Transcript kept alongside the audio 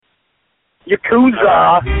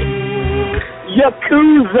Yakuza.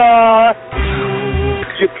 Yakuza.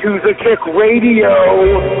 Yakuza Kick Radio.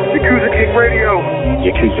 Yakuza Kick Radio.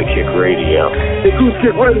 Yakuza Kick Radio. Yakuza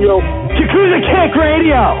Kick Radio. Yakuza Kick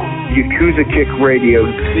Radio. Yakuza Kick Radio.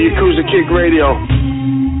 The Yakuza Kick Radio.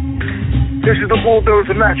 This is the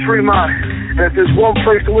Bulldozer Matt Tremont. And if there's one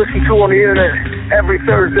place to listen to on the internet every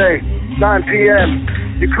Thursday, 9 p.m.,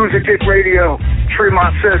 Yakuza Kick Radio.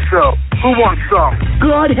 Tremont says so. Who wants some?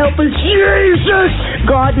 God help us, Jesus!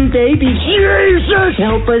 God and baby, Jesus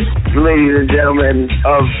help us. Ladies and gentlemen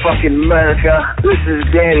of fucking America, this is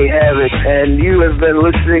Danny Havoc, and you have been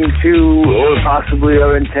listening to, or possibly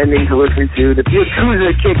are intending to listen to, the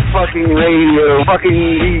Yakuza Kick fucking radio.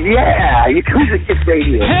 Fucking, yeah! Yakuza Kick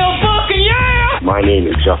Radio. Hell fucking yeah! My name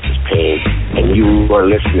is Justice Payne, and you are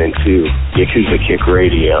listening to Yakuza Kick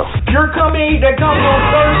Radio. You're coming to come on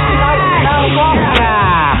Thursday night in California.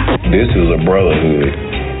 This is a brotherhood,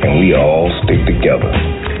 and we all stick together.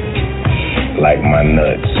 Like my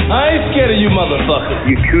nuts. I ain't scared of you motherfuckers.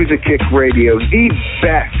 Yakuza Kick Radio, the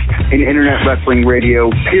best in internet wrestling radio,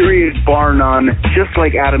 period, bar none, just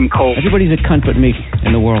like Adam Cole. Everybody's a cunt but me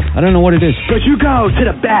in the world. I don't know what it is. But you go to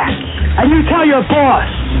the back, and you tell your boss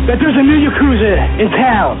that there's a new Yakuza in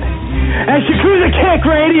town. And it's Yakuza Kick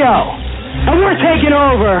Radio, and we're taking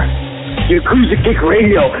over. Yakuza Kick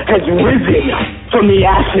Radio has risen from the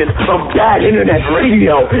ashes of bad internet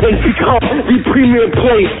radio and become the premier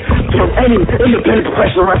place for any independent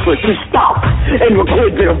professional wrestler to stop and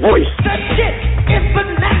record their voice. That shit is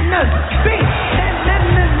bananas. Big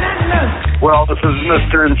bananas. Well, this is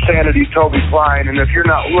Mr. Insanity Toby Klein, and if you're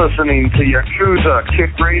not listening to Yakuza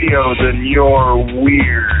Kick Radio, then you're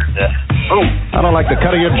weird. Oh, I don't like the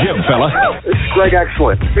cut of your jib, fella. this is Greg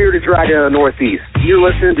Excellent, Bearded Dragon of the Northeast. You're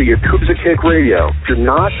listening to Yakuza Kick Radio. If you're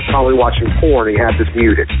not, probably watching porn and you have this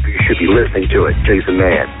muted. You should be listening to it. Jason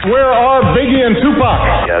Mann. Where are Biggie and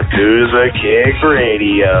Tupac? Yakuza Kick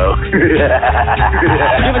Radio.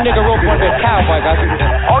 Give a nigga rope on that cowboy, guys.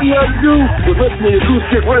 All you have to do is listen to Yakuza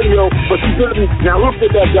Kick Radio, but you didn't. Now look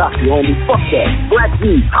at that guy, homie. Fuck that. Black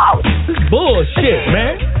D, holla. Bullshit,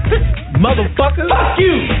 man. Motherfucker. Fuck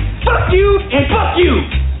you. Fuck you and fuck you.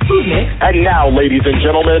 Who's next? And now, ladies and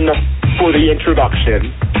gentlemen, for the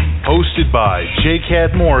introduction. Hosted by J.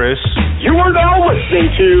 Cat Morris. You are now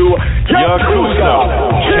listening to Yakuza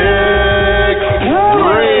Kick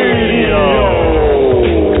Radio.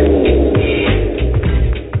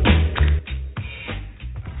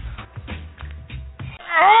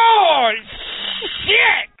 Oh,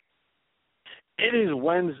 shit! It is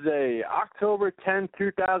Wednesday, October 10th,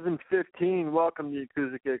 2015. Welcome to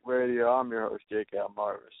Yakuza Kick Radio. I'm your host, J.K.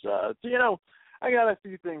 Marvis. I got a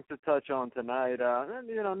few things to touch on tonight.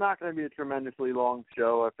 Not going to be a tremendously long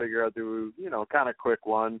show. I figure I'll do, kind of quick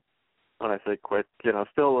one. When I say quick,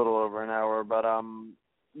 still a little over an hour. But, I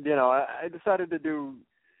decided to do,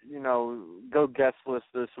 go guest list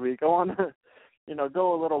this week. I want to,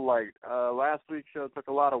 go a little light. Last week's show took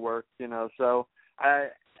a lot of work, so I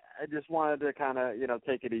just wanted to kind of,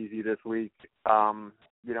 take it easy this week.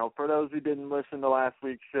 For those who didn't listen to last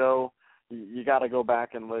week's show, you got to go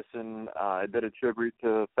back and listen. I did a tribute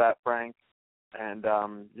to Fat Frank, and,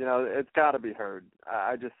 it's got to be heard.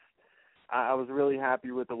 I was really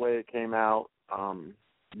happy with the way it came out. It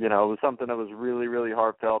was something that was really, really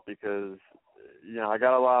heartfelt because, I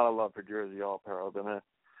got a lot of love for Jersey All Pro. I've been a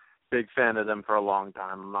big fan of them for a long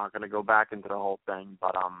time. I'm not going to go back into the whole thing,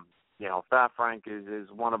 but, Fat Frank is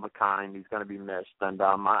one of a kind. He's going to be missed, and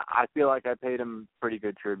I feel like I paid him pretty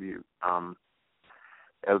good tribute,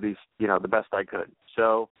 at least, the best I could.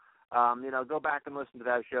 So, go back and listen to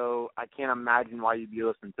that show. I can't imagine why you'd be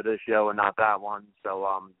listening to this show and not that one. So,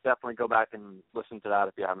 definitely go back and listen to that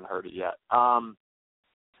if you haven't heard it yet.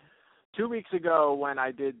 2 weeks ago when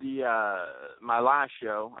I did my last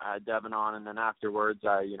show, I had Devin on, and then afterwards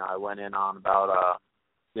I went in on about,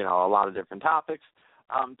 a lot of different topics.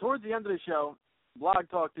 Towards the end of the show, Blog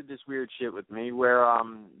Talk did this weird shit with me where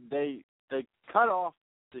they cut off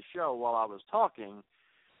the show while I was talking,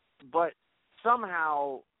 but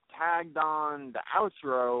somehow tagged on the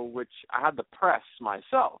outro, which I had to press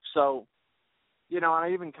myself. So, and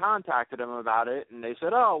I even contacted them about it, and they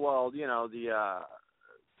said, oh, well, the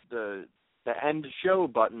end show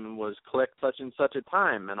button was clicked such and such a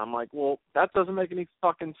time. And I'm like, well, that doesn't make any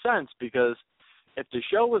fucking sense, because if the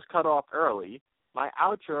show was cut off early, my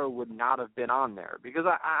outro would not have been on there, because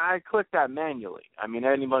I clicked that manually. I mean,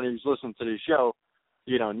 anybody who's listened to the show,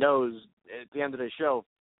 knows at the end of the show,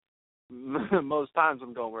 most times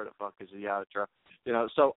I'm going, where the fuck is the outro?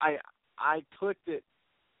 So I clicked it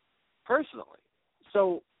personally.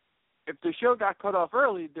 So if the show got cut off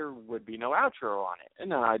early, there would be no outro on it.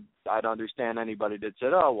 And I'd understand anybody that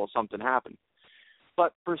said, oh, well, something happened.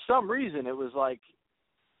 But for some reason, it was like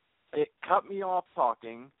it cut me off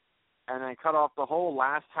talking and then cut off the whole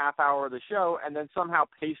last half hour of the show and then somehow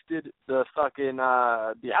pasted the fucking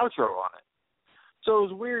the outro on it. So it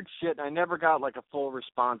was weird shit, and I never got, like, a full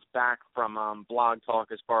response back from Blog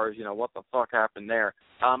Talk as far as, what the fuck happened there.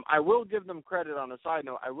 I will give them credit on a side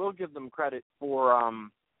note. I will give them credit for,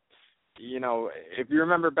 if you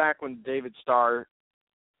remember back when David Starr,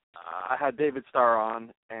 I had David Starr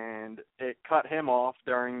on, and it cut him off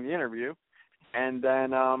during the interview. And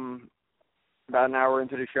then about an hour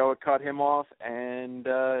into the show, it cut him off, and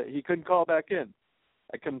he couldn't call back in.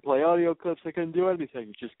 I couldn't play audio clips. I couldn't do anything.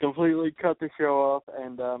 It just completely cut the show off.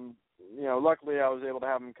 And, luckily I was able to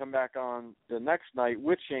have him come back on the next night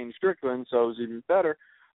with Shane Strickland, so it was even better.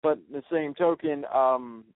 But the same token, I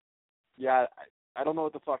don't know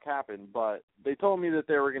what the fuck happened, but they told me that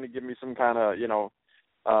they were going to give me some kind of,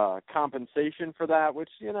 compensation for that, which,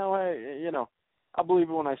 hey, I believe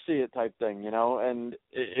it when I see it type thing, and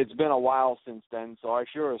it's been a while since then, so I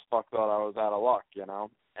sure as fuck thought I was out of luck,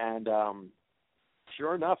 and,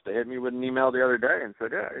 sure enough, they hit me with an email the other day and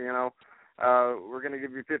said, we're going to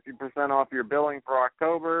give you 50% off your billing for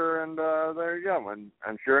October, and there you go. And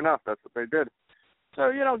sure enough, that's what they did. So,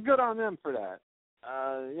 good on them for that.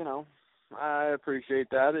 I appreciate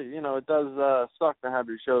that. It does suck to have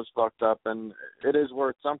your shows fucked up, and it is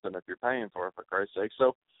worth something if you're paying for it, for Christ's sake.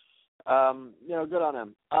 So, good on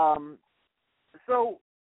them.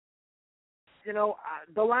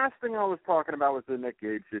 The last thing I was talking about was the Nick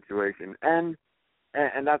Gage situation, and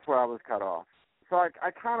that's where I was cut off. So I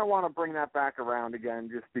kind of want to bring that back around again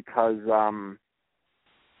just because I'm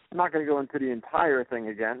not going to go into the entire thing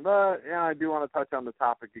again, but I do want to touch on the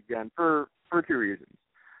topic again for two reasons.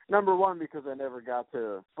 Number one, because I never got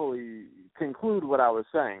to fully conclude what I was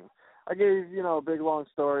saying. I gave, a big long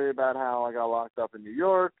story about how I got locked up in New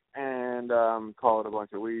York and called a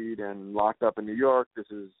bunch of weed and locked up in New York. This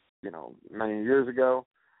is, many years ago.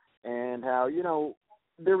 And how,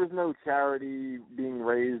 there was no charity being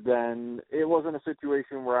raised then. It wasn't a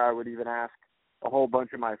situation where I would even ask a whole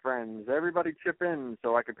bunch of my friends, everybody chip in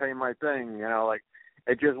so I could pay my thing.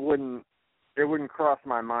 It just wouldn't cross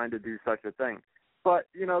my mind to do such a thing. But,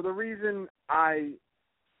 the reason I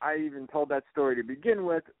even told that story to begin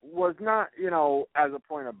with was not, as a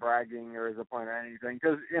point of bragging or as a point of anything,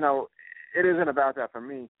 because, it isn't about that for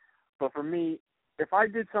me. But for me, if I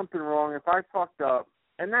did something wrong, if I fucked up,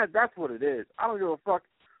 and that's what it is. I don't give a fuck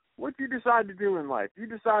what you decide to do in life. You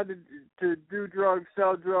decide to do drugs,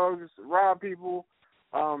 sell drugs, rob people,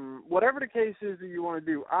 whatever the case is that you want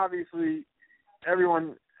to do. Obviously,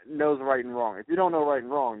 everyone knows right and wrong. If you don't know right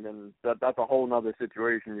and wrong, then that's a whole other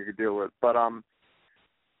situation you could deal with. But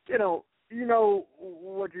you know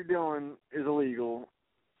what you're doing is illegal,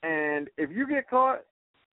 and if you get caught,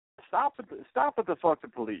 stop with the fuck the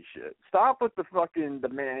police shit. Stop with the fucking the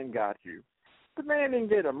man got you. The man didn't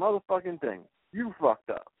get a motherfucking thing. You fucked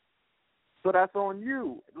up. So that's on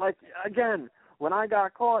you. Like, again, when I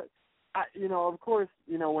got caught, of course,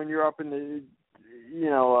 when you're up in the,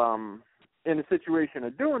 in a situation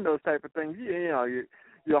of doing those type of things,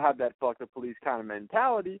 you'll have that fuck the police kind of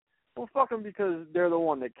mentality. Well, fuck them because they're the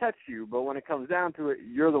one that catch you. But when it comes down to it,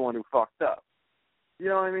 you're the one who fucked up. You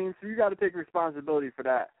know what I mean? So you got to take responsibility for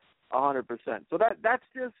that 100%. So that's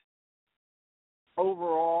just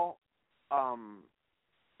overall,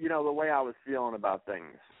 the way I was feeling about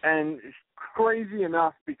things. And crazy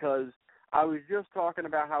enough, because I was just talking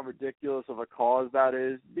about how ridiculous of a cause that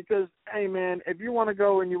is. Because, hey, man, if you want to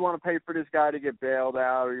go and you want to pay for this guy to get bailed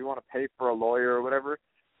out or you want to pay for a lawyer or whatever,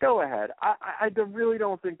 go ahead. I really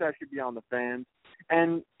don't think that should be on the fans.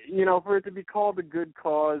 And, for it to be called a good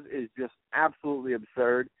cause is just absolutely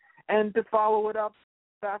absurd. And to follow it up,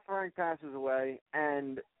 Fat Frank passes away,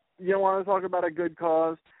 and you don't want to talk about a good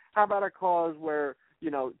cause? How about a cause where,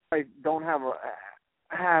 they don't have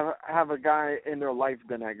a guy in their life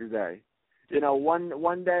the next day?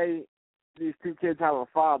 One day these two kids have a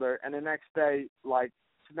father, and the next day, like,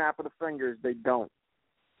 snap of the fingers, they don't.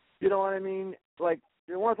 You know what I mean? Like,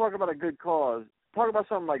 you want to talk about a good cause, talk about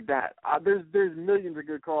something like that. There's millions of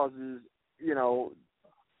good causes,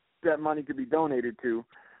 that money could be donated to.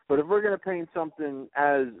 But if we're going to paint something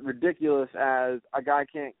as ridiculous as a guy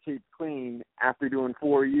can't keep clean after doing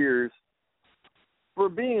 4 years for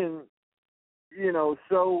being,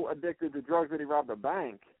 so addicted to drugs that he robbed a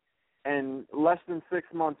bank, and less than 6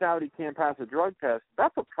 months out he can't pass a drug test,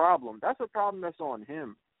 that's a problem. That's a problem that's on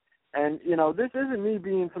him. And, this isn't me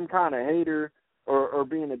being some kind of hater or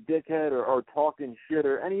being a dickhead or talking shit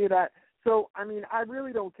or any of that. So, I mean, I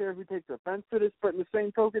really don't care who takes offense to this, but in the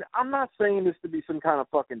same token, I'm not saying this to be some kind of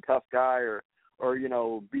fucking tough guy or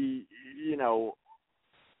be,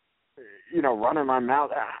 running my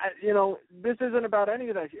mouth. This isn't about any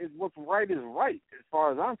of that. What's right is right as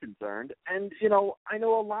far as I'm concerned. And, I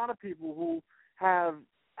know a lot of people who have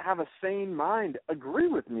a sane mind agree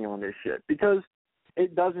with me on this shit because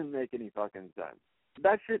it doesn't make any fucking sense.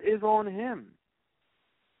 That shit is on him.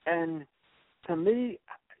 And to me,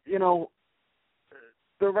 the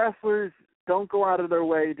wrestlers don't go out of their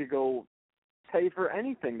way to go pay for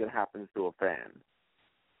anything that happens to a fan.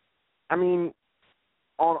 I mean,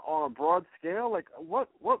 on a broad scale, like what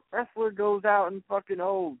wrestler goes out and fucking,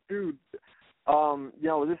 oh, dude,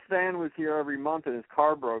 this fan was here every month and his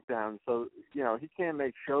car broke down, so he can't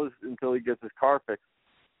make shows until he gets his car fixed.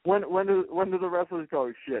 When do the wrestlers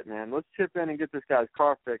go, shit, man, let's chip in and get this guy's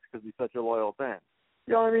car fixed because he's such a loyal fan?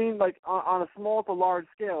 You know what I mean? Like, on a small to large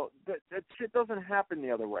scale, that shit doesn't happen the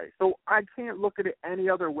other way. So I can't look at it any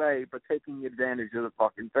other way but taking advantage of the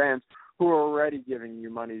fucking fans who are already giving you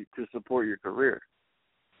money to support your career.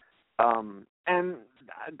 And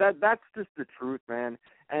that's just the truth, man.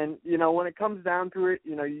 And, when it comes down to it,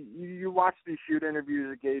 you watch these shoot interviews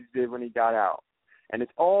that Gage did when he got out. And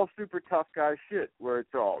it's all super tough guy shit where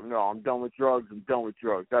it's all, no, I'm done with drugs.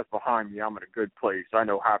 That's behind me. I'm in a good place. I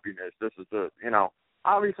know happiness. This is it,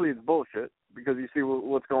 Obviously, it's bullshit because you see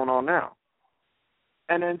what's going on now.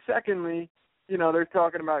 And then, secondly, they're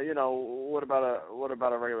talking about, what about a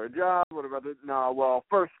regular job?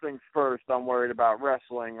 First things first. I'm worried about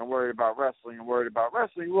wrestling. Well,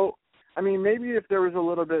 I mean, maybe if there was a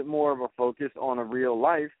little bit more of a focus on a real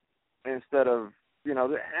life instead of,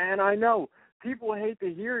 and I know people hate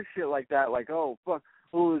to hear shit like that, like, oh fuck,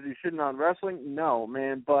 who is he shitting on wrestling? No,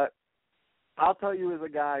 man, but I'll tell you as a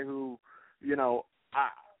guy who,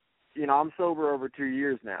 I'm sober over 2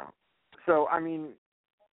 years now. So, I mean,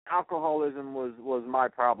 alcoholism was my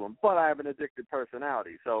problem, but I have an addicted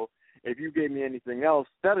personality. So if you gave me anything else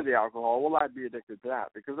instead of the alcohol, well, I'd be addicted to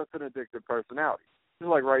that because that's an addicted personality. Just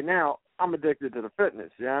like right now, I'm addicted to the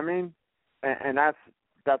fitness, you know what I mean? And that's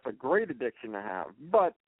a great addiction to have,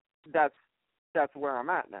 but that's where I'm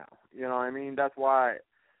at now, you know what I mean? That's why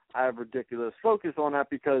I have ridiculous focus on that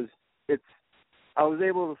because I was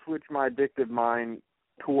able to switch my addictive mind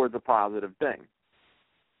towards a positive thing.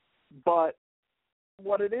 But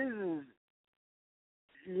what it is,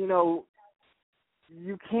 you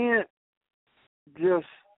can't just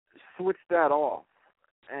switch that off.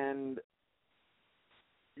 And,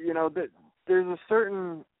 there's a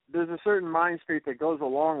certain mind state that goes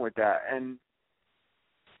along with that. And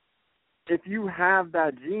if you have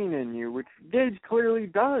that gene in you, which Gage clearly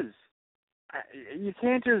does, you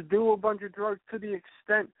can't just do a bunch of drugs to the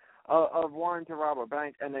extent of wanting to rob a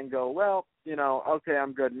bank and then go, well, okay,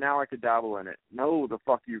 I'm good. Now I could dabble in it. No, the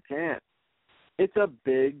fuck you can't. It's a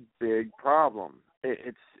big, big problem.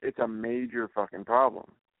 It's a major fucking problem.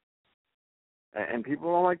 And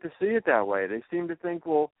people don't like to see it that way. They seem to think,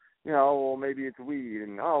 well, maybe it's weed,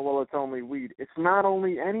 and it's only weed. It's not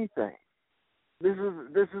only anything. This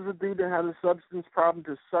is a dude that had a substance problem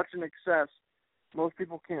to such an excess, most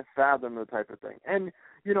people can't fathom the type of thing. And,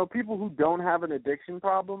 people who don't have an addiction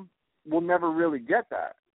problem will never really get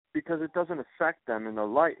that because it doesn't affect them in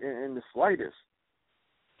the slightest.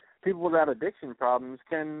 People without addiction problems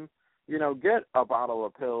can, get a bottle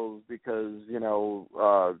of pills because,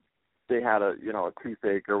 they had a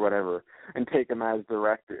toothache or whatever and take them as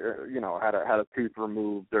directed, had a tooth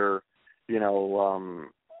removed or,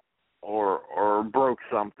 or broke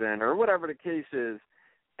something or whatever the case is.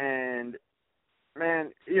 And,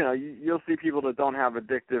 man, you'll see people that don't have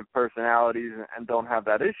addictive personalities and don't have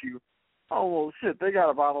that issue. Oh, well, shit, they got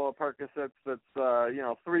a bottle of Percocets that's,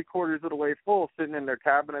 3/4 of the way full sitting in their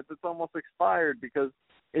cabinet that's almost expired because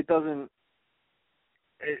it doesn't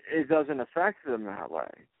affect them that way.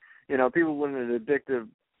 People with an addictive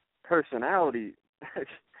personality,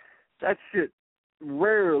 that shit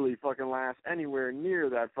rarely fucking lasts anywhere near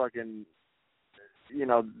that fucking,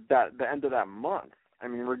 that the end of that month. I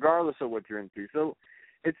mean, regardless of what you're into. So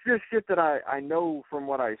it's just shit that I know from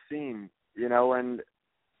what I've seen, and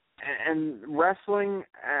wrestling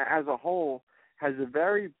as a whole has a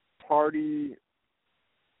very party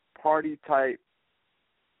type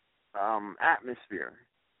atmosphere.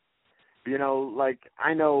 Like,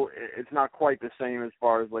 I know it's not quite the same as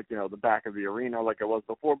far as, like, the back of the arena like it was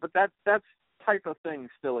before, but that type of thing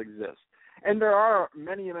still exists. And there are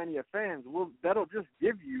many fans that'll just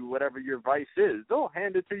give you whatever your vice is. They'll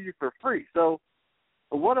hand it to you for free. So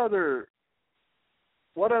what other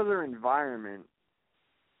environment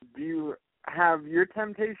do you have your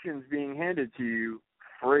temptations being handed to you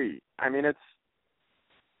free? I mean,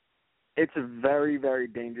 it's a very, very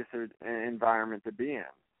dangerous environment to be in.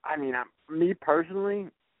 I mean, me personally,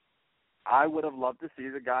 I would have loved to see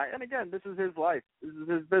the guy, and again, this is his life, this is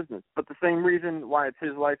his business, but the same reason why it's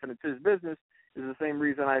his life and it's his business is the same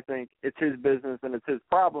reason I think it's his business and it's his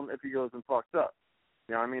problem if he goes and fucks up.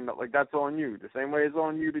 You know what I mean? Like, that's on you. The same way it's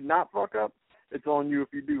on you to not fuck up, it's on you if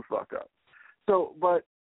you do fuck up. So, but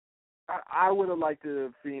I would have liked to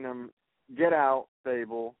have seen him get out,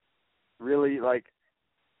 stable, really, like,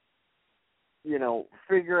 you know,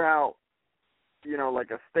 figure out, you know,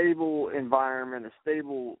 like a stable environment, a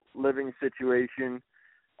stable living situation,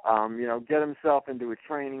 you know, get himself into a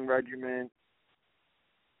training regimen,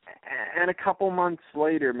 and a couple months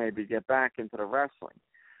later maybe get back into the wrestling.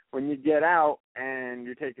 When you get out and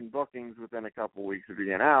you're taking bookings within a couple weeks of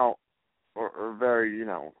being out, or very, you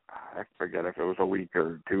know, I forget if it was a week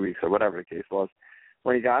or 2 weeks or whatever the case was,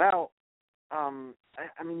 when you got out, I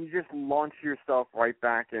mean, you just launch yourself right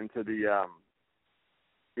back into the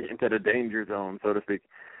danger zone, so to speak.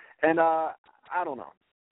 And I don't know.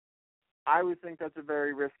 I would think that's a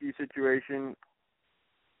very risky situation.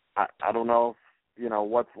 I don't know if, you know,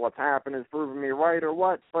 what's happened is proving me right or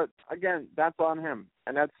what, but again, that's on him.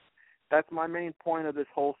 And that's my main point of this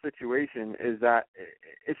whole situation, is that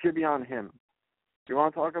it should be on him. If you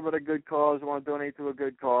want to talk about a good cause, you want to donate to a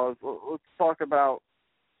good cause, let's talk about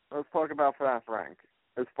Fast Rank.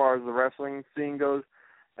 As far as the wrestling scene goes,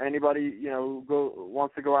 anybody, you know,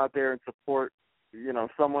 wants to go out there and support, you know,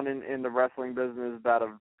 someone in the wrestling business that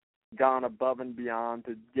have gone above and beyond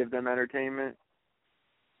to give them entertainment,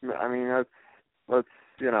 I mean, let's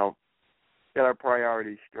you know, get our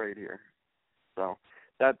priorities straight here. So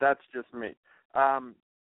that's just me.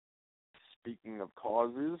 Speaking of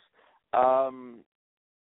causes, CM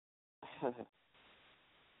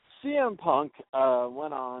Punk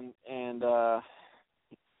went on, and I'm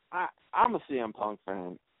a CM Punk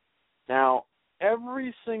fan. Now,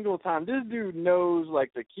 every single time, this dude knows,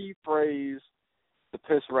 like, the key phrase to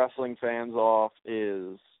piss wrestling fans off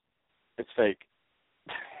is, it's fake.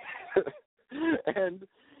 And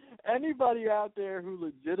anybody out there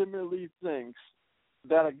who legitimately thinks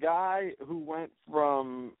that a guy who went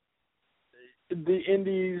from the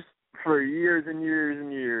indies for years and years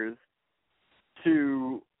and years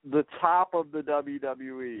to the top of the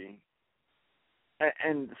WWE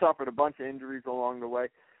and suffered a bunch of injuries along the way,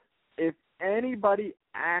 if anybody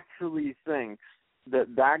actually thinks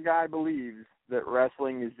that guy believes that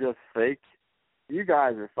wrestling is just fake, you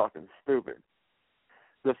guys are fucking stupid.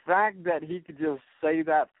 The fact that he could just say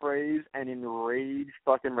that phrase and enrage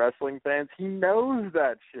fucking wrestling fans, he knows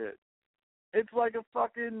that shit. It's like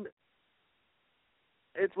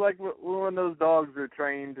when those dogs are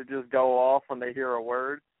trained to just go off when they hear a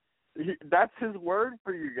word. That's his word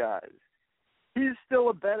for you guys. He's still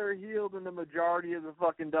a better heel than the majority of the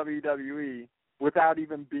fucking WWE without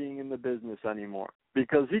even being in the business anymore.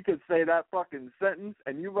 Because he could say that fucking sentence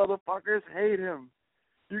and you motherfuckers hate him.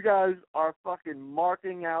 You guys are fucking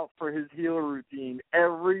marking out for his heel routine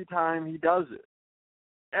every time he does it.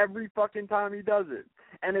 Every fucking time he does it.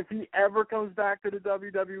 And if he ever comes back to the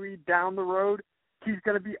WWE down the road, he's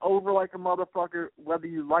going to be over like a motherfucker, whether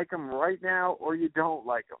you like him right now or you don't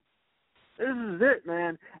like him. This is it,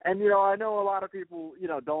 man. And, you know, I know a lot of people, you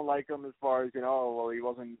know, don't like him as far as, you know, oh, well,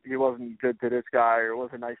 he wasn't good to this guy or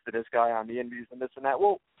wasn't nice to this guy on the indies and this and that.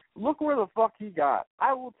 Well, look where the fuck he got.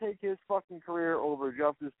 I will take his fucking career over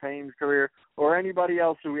Justice Payne's career or anybody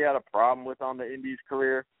else who we had a problem with on the indies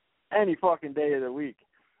career any fucking day of the week.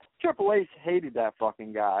 Triple H hated that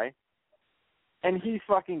fucking guy, and he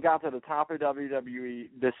fucking got to the top of WWE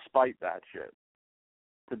despite that shit,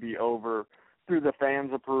 to be over through the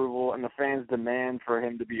fans' approval and the fans' demand for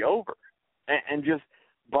him to be over, and just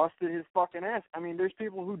busted his fucking ass. I mean, there's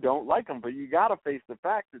people who don't like him, but you gotta face the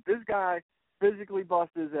fact that this guy physically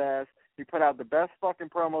busted his ass. He put out the best fucking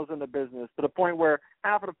promos in the business to the point where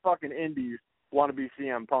half of the fucking indies want to be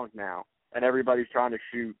CM Punk now, and everybody's trying to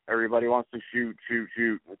shoot. Everybody wants to shoot,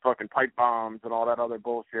 and fucking pipe bombs and all that other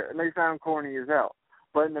bullshit, and they sound corny as hell.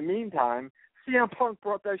 But in the meantime, CM Punk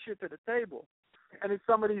brought that shit to the table. And it's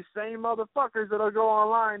some of these same motherfuckers that'll go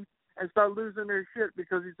online and start losing their shit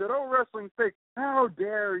because he said, oh, wrestling's fake. How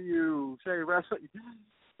dare you say wrestling?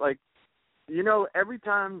 Like, you know, every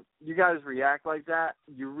time you guys react like that,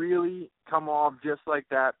 you really come off just like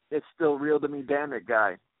that. It's still real to me, damn it,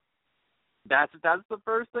 guy. That's the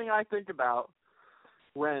first thing I think about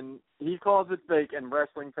when he calls it fake and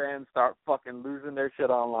wrestling fans start fucking losing their shit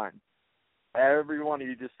online. Every one of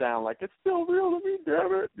you just sound like, it's still real to me,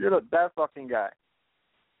 damn it. You know, that fucking guy.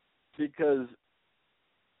 Because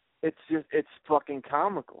it's fucking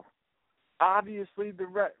comical. obviously the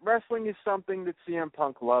wrestling is something that CM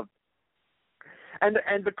Punk loved. And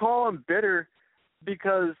to call him bitter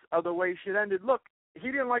because of the way shit ended, look,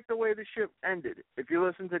 he didn't like the way the shit ended. If you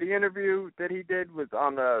listen to the interview that he did with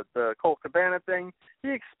on the Colt Cabana thing,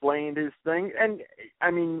 he explained his thing. And,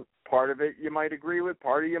 I mean, part of it you might agree with,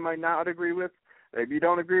 part of it you might not agree with. Maybe you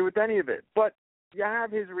don't agree with any of it. But you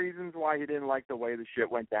have his reasons why he didn't like the way the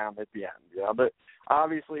shit went down at the end. You know? But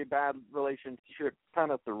obviously a bad relationship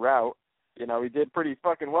kind of throughout. You know, he did pretty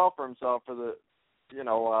fucking well for himself for the, you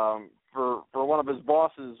know, for one of his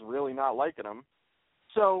bosses really not liking him.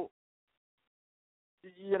 So,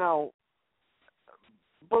 you know,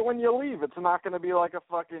 but when you leave, it's not going to be like a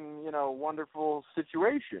fucking, you know, wonderful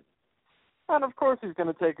situation. And, of course, he's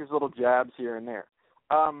going to take his little jabs here and there.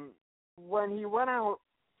 When he went out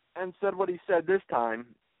and said what he said this time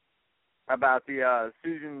about the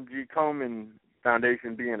Susan G. Komen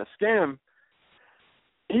Foundation being a scam,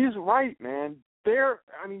 he's right, man.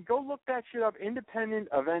 Go look that shit up, independent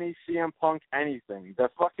of any CM Punk anything. The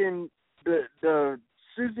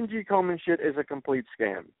Susan G. Komen shit is a complete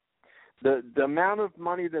scam. The amount of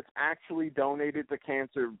money that's actually donated to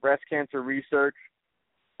breast cancer research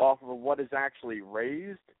off of what is actually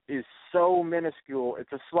raised is so minuscule.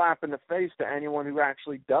 It's a slap in the face to anyone who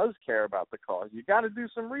actually does care about the cause. You got to do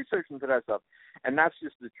some research into that stuff, and that's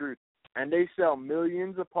just the truth. And they sell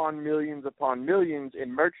millions upon millions upon millions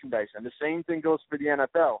in merchandise, and the same thing goes for the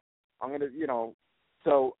NFL.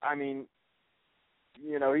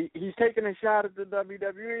 He's taking a shot at the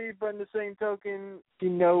WWE, but in the same token, he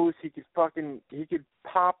knows he could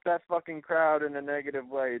pop that fucking crowd in a negative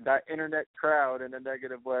way, that internet crowd in a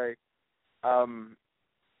negative way, at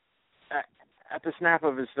the snap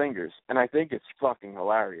of his fingers, and I think it's fucking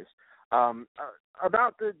hilarious.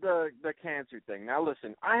 About the cancer thing. Now,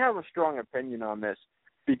 listen, I have a strong opinion on this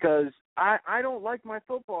because I don't like my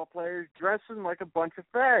football players dressing like a bunch of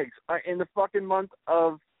fags in the fucking month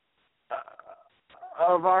of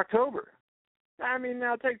October. I mean,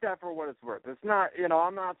 now take that for what it's worth. It's not,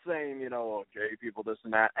 I'm not saying, gay people, this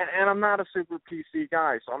and that. And I'm not a super PC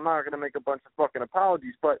guy, so I'm not going to make a bunch of fucking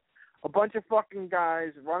apologies. But a bunch of fucking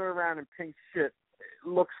guys running around in pink shit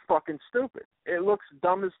looks fucking stupid. It looks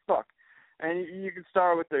dumb as fuck. And you can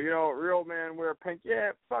start with the, real man wear pink.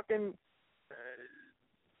 Yeah, fucking,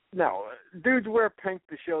 no. Dudes wear pink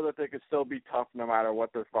to show that they could still be tough no matter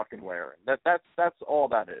what they're fucking wearing. That's all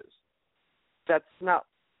that is. That's not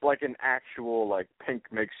like an actual, like, pink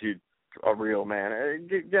makes you a real man.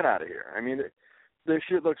 Get out of here. I mean, this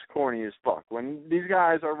shit looks corny as fuck. When these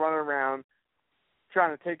guys are running around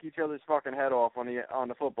trying to take each other's fucking head off on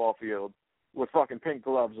the football field with fucking pink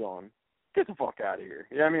gloves on, get the fuck out of here.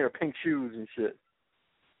 You know what I mean? Or pink shoes and shit.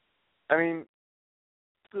 I mean,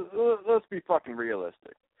 let's be fucking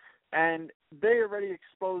realistic. And they already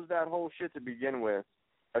exposed that whole shit to begin with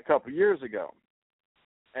a couple years ago.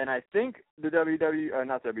 And I think the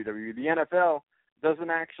the NFL doesn't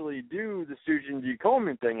actually do the Susan G.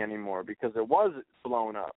 Komen thing anymore because it was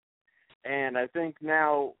blown up. And I think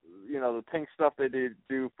now, the pink stuff they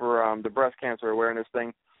do for the breast cancer awareness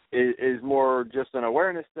thing is more just an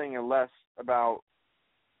awareness thing and less about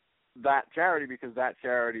that charity because that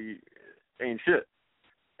charity ain't shit.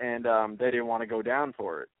 And they didn't want to go down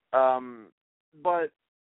for it. But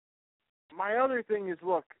my other thing is,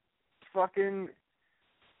 look, fucking...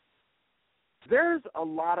 There's a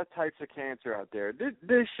lot of types of cancer out there.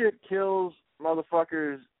 This shit kills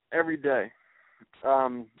motherfuckers every day.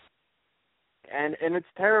 And it's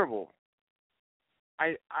terrible.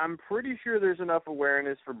 I'm pretty sure there's enough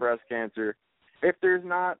awareness for breast cancer. If there's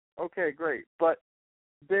not, okay, great. But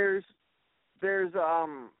there's a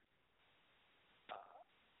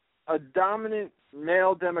dominant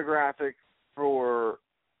male demographic for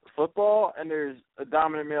football, and there's a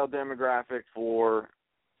dominant male demographic for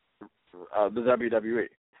the WWE.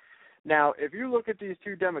 Now, if you look at these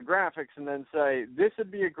two demographics and then say, this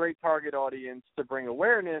would be a great target audience to bring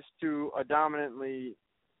awareness to a dominantly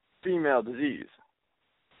female disease,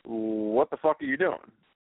 what the fuck are you doing?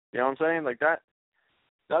 You know what I'm saying? Like, that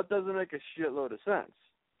doesn't make a shitload of sense.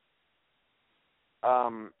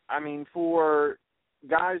 I mean, for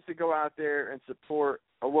guys to go out there and support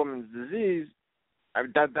a woman's disease,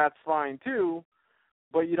 that's fine too,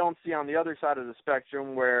 but you don't see on the other side of the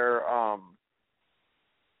spectrum where,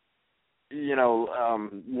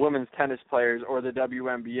 women's tennis players or the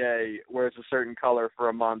WNBA wears a certain color for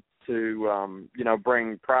a month to,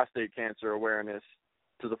 bring prostate cancer awareness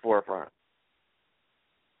to the forefront.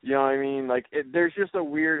 You know what I mean? Like, there's just a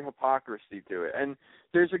weird hypocrisy to it. And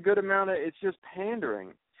there's a good amount of, it's just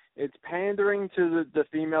pandering. it's pandering to the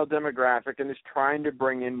female demographic and is trying to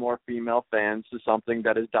bring in more female fans to something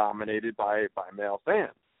that is dominated by male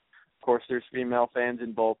fans. Of course, there's female fans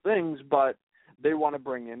in both things, but they want to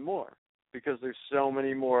bring in more because there's so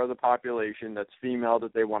many more of the population that's female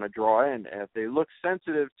that they want to draw in. And if they look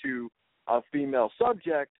sensitive to a female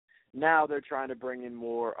subject, now they're trying to bring in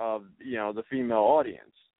more of, the female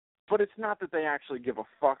audience. But it's not that they actually give a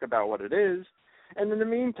fuck about what it is. And in the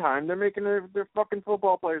meantime, they're making their fucking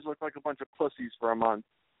football players look like a bunch of pussies for a month.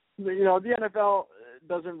 The NFL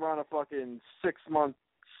doesn't run a fucking 6-month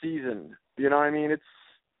season. You know what I mean?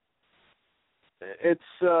 It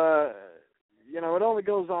only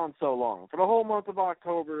goes on so long. For the whole month of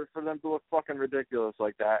October, for them to look fucking ridiculous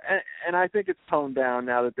like that. And I think it's toned down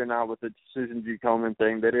now that they're not with the Susan G. Komen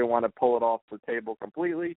thing. They didn't want to pull it off the table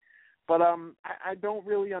completely. But I don't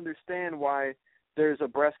really understand why there's a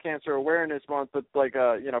breast cancer awareness month, but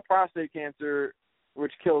prostate cancer,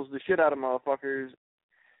 which kills the shit out of motherfuckers,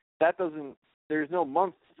 there's no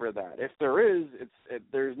month for that. If there is,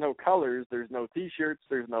 there's no colors, there's no T-shirts,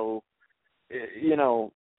 there's no,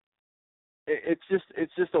 it's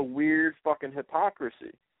just a weird fucking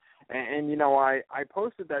hypocrisy. And I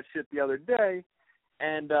posted that shit the other day,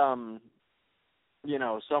 and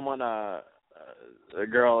someone, a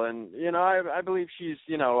girl, and I believe she's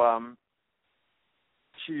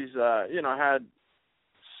had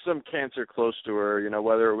some cancer close to her,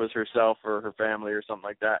 whether it was herself or her family or something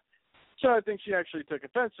like that. So I think she actually took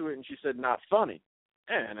offense to it, and she said, "Not funny."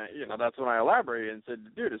 And that's when I elaborated and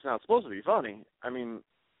said, "Dude, it's not supposed to be funny. I mean,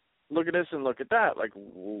 look at this and look at that. Like,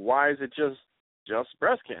 why is it just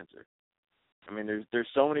breast cancer? I mean, there's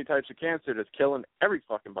so many types of cancer that's killing every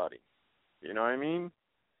fucking body. You know what I mean?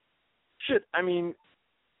 Shit, I mean,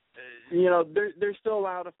 they're still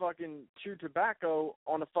allowed to fucking chew tobacco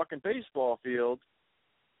on a fucking baseball field,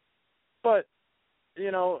 but,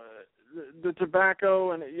 the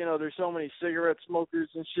tobacco and, there's so many cigarette smokers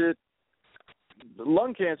and shit.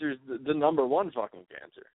 Lung cancer is the number one fucking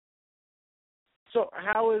cancer. So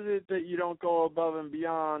how is it that you don't go above and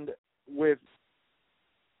beyond with,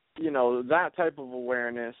 that type of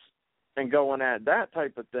awareness and going at that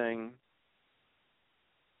type of thing,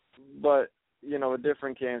 but, a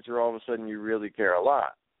different cancer, all of a sudden you really care a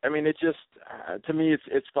lot? I mean, it just, to me,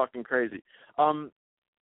 it's fucking crazy.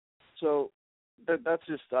 So that's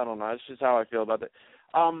just, I don't know, it's just how I feel about it.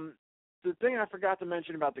 The thing I forgot to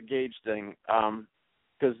mention about the Gage thing,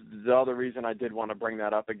 because the other reason I did want to bring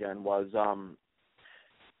that up again was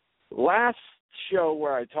last show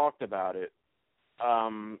where I talked about it,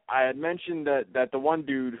 I had mentioned that the one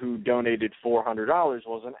dude who donated $400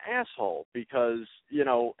 was an asshole because,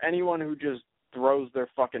 anyone who just throws their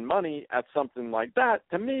fucking money at something like that,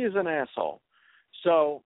 to me, is an asshole.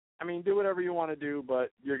 So, I mean, do whatever you want to do,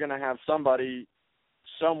 but you're going to have somebody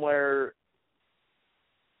somewhere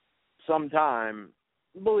sometime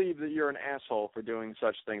believe that you're an asshole for doing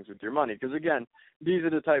such things with your money. Because, again, these are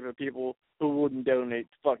the type of people who wouldn't donate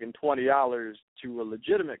fucking $20 to a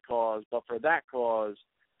legitimate cause, but for that cause,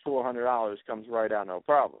 $400 comes right out, no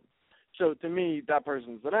problem. So to me, that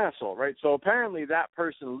person's an asshole, right? So apparently that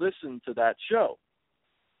person listened to that show,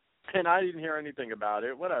 and I didn't hear anything about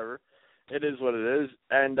it. Whatever, it is what it is.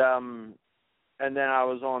 And then I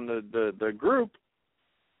was on the group,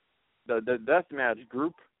 the deathmatch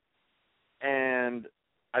group, and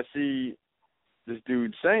I see this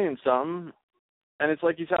dude saying something, and it's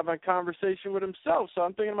like he's having a conversation with himself. So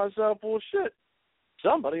I'm thinking to myself, well, shit,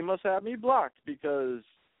 somebody must have me blocked because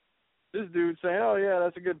this dude's saying, oh, yeah,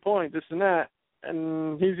 that's a good point, this and that,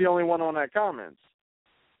 and he's the only one on that comments.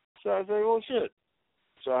 So I say, well, shit.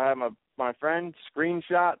 So I had my friend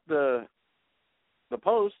screenshot the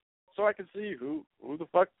post so I could see who the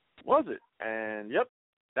fuck was it. And, yep,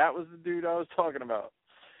 that was the dude I was talking about.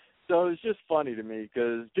 So it's just funny to me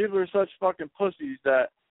because people are such fucking pussies that,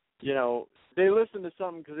 they listen to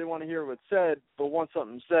something because they want to hear what's said, but once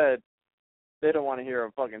something's said, they don't want to hear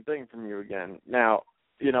a fucking thing from you again. Now,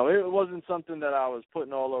 it wasn't something that I was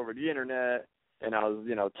putting all over the internet and I was,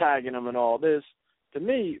 tagging them and all this. To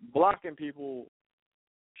me, blocking people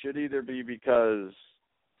should either be because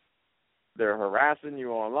they're harassing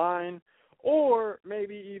you online or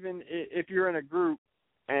maybe even if you're in a group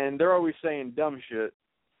and they're always saying dumb shit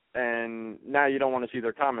and now you don't want to see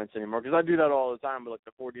their comments anymore. Because I do that all the time with,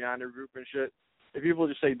 the 49er group and shit. If people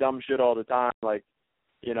just say dumb shit all the time,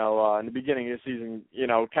 in the beginning of the season,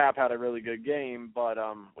 Cap had a really good game, but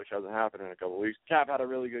which hasn't happened in a couple of weeks. Cap had a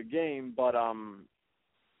really good game, but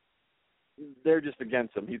they're just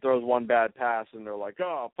against him. He throws one bad pass, and they're like,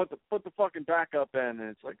 "Oh, put the fucking backup in," and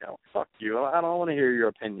it's like, "Oh, fuck you! I don't want to hear your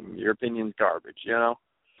opinion. Your opinion's garbage,"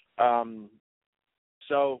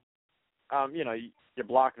 So, you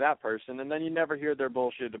block that person, and then you never hear their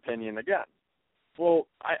bullshit opinion again. Well,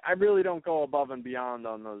 I really don't go above and beyond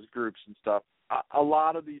on those groups and stuff. A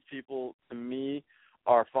lot of these people, to me,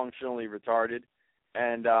 are functionally retarded,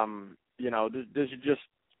 and, this is just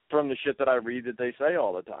from the shit that I read that they say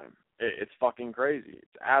all the time. It's fucking crazy.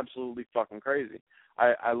 It's absolutely fucking crazy.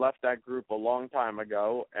 I left that group a long time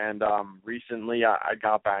ago, and recently I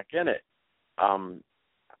got back in it.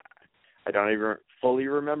 I don't even fully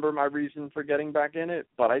remember my reason for getting back in it,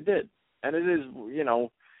 but I did. And it is,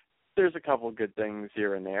 there's a couple good things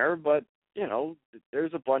here and there, but,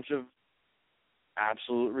 there's a bunch of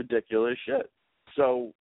absolute ridiculous shit.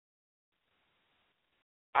 So,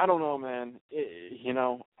 I don't know, man.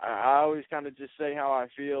 I always kind of just say how I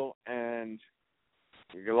feel, and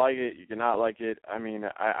you can like it, you cannot like it. I mean,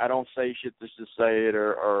 I don't say shit just to say it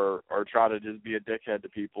or try to just be a dickhead to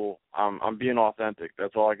people. I'm being authentic.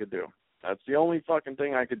 That's all I could do. That's the only fucking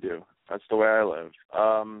thing I could do. That's the way I live.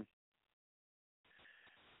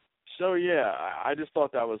 So, yeah, I just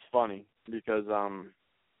thought that was funny because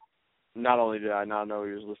not only did I not know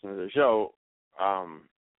he was listening to the show, I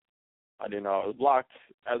didn't know I was blocked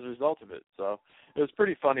as a result of it. So it was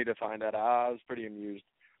pretty funny to find that out. I was pretty amused.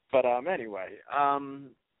 But anyway,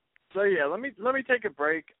 so yeah, let me take a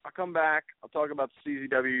break. I'll come back. I'll talk about the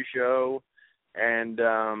CZW show and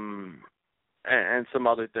some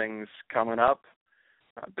other things coming up.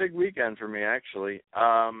 A big weekend for me, actually.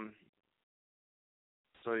 So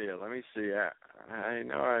yeah, let me see. I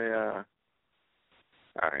know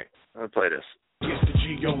all right, I'll play this. It's the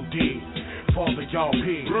G.O.D. Father y'all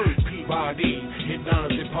Peabody, hit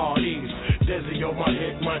nuns and parties. Desi on my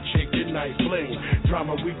head, my chick, good night fling.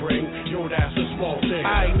 Drama we bring, yo, that's a small thing.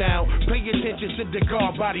 Aight now, pay attention to the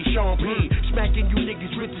guard body, Sean P. Smacking you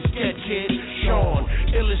niggas with the scat kid, Sean.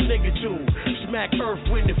 Illest nigga too. Smack earth,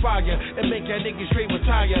 wind, and fire, and make that nigga straight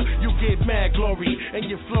retire. You get mad glory, and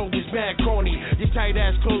your flow is mad corny. Your tight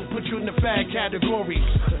ass clothes put you in the fag category.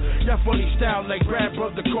 Your funny style like Brad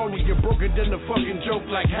Brother Corey. You're broken than a fucking joke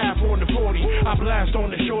like half on the 40. I blast on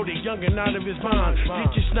the shorty, young and out of his mind.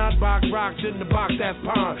 Get your snot box rocks in the box, that's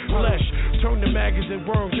pine. Flesh, turn the maggots and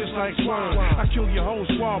worms just like swine. I kill your whole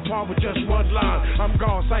squad part with just one line. I'm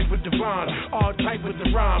God, Cypher Divine, all type with the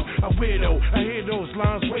rhyme. A weirdo, I hear those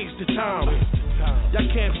lines, waste of time. Y'all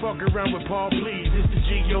can't fuck around with Paul, please, it's the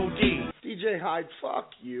G.O.D. DJ Hyde, fuck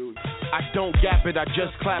you. I don't gap it, I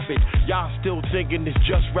just clap it. Y'all still thinking it's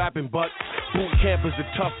just rapping, but boot camp is a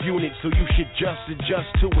tough unit, so you should just adjust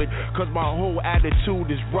to it. Cause my whole attitude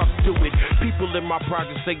is rough to it. People in my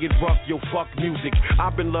project say it rough, yo, fuck music.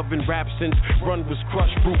 I've been loving rap since Run was crush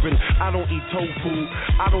proofing. I don't eat tofu,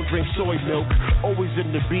 I don't drink soy milk. Always in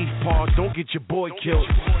the beef part, don't get your boy killed.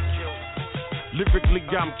 Lyrically,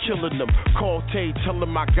 I'm killing them. Call Tay, tell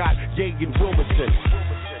them I got Ye and Wilmington.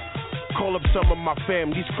 Call up some of my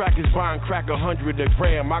fam. These crackers buying crack 100 a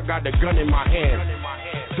gram. I got a gun in my hand.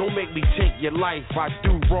 Don't make me take your life. I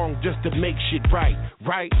do wrong just to make shit right,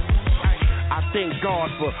 right? I thank God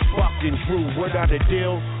for fucking Drew. Without a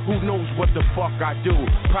deal, who knows what the fuck I do?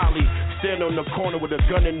 Probably stand on the corner with a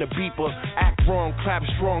gun in the beeper. Act wrong, clap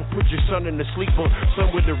strong, put your son in the sleeper.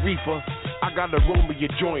 Son with the reefer. I got a room with your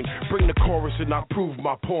joint. Bring the chorus and I'll prove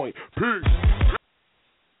my point. Peace.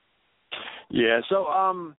 Yeah, so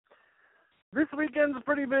this weekend's a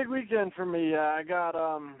pretty big weekend for me. I got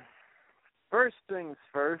first things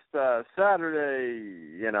first.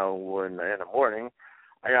 Saturday, in the morning,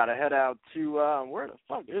 I gotta head out to where the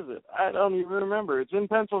fuck is it? I don't even remember. It's in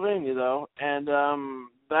Pennsylvania though, and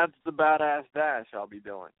that's the Badass Dash I'll be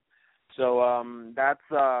doing. So that's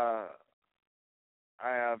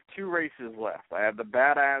I have 2 races left. I have the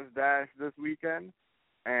Badass Dash this weekend,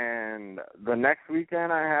 and the next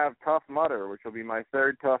weekend I have Tough Mudder, which will be my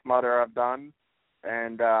 3rd Tough Mudder I've done,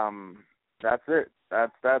 and that's it.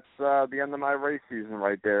 That's the end of my race season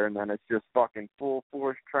right there, and then it's just fucking full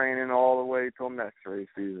force training all the way till next race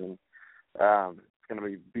season. It's gonna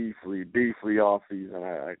be beastly off season.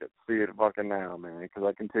 I can see it fucking now, man, because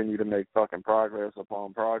I continue to make fucking progress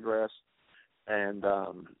upon progress, and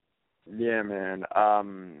yeah, man.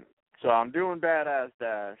 So I'm doing Badass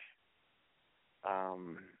Dash.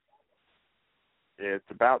 It's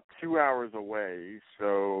about 2 hours away,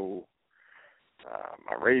 so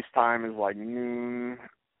my race time is like noon.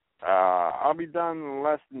 I'll be done in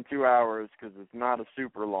less than 2 hours because it's not a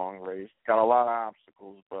super long race. It's got a lot of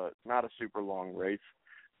obstacles, but not a super long race.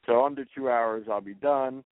 So under 2 hours, I'll be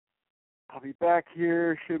done. I'll be back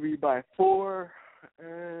here, should be by 4,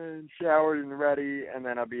 and showered and ready, and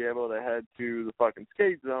then I'll be able to head to the fucking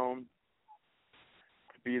skate zone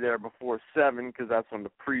to be there before 7 because that's when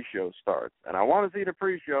the pre-show starts. And I want to see the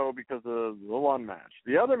pre-show because of the one match.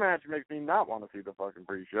 The other match makes me not want to see the fucking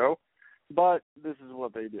pre-show, but this is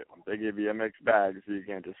what they do. They give you a mixed bag so you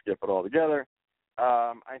can't just skip it all together.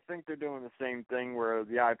 I think they're doing the same thing where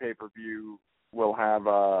the iPay-per-view will have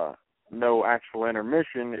no actual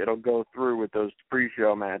intermission. It'll go through with those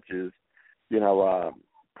pre-show matches,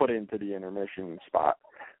 put into the intermission spot,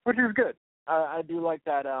 which is good. I do like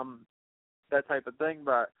that that type of thing,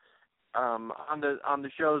 but on the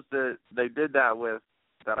shows that they did that with,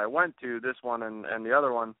 that I went to, this one and the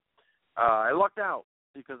other one, I lucked out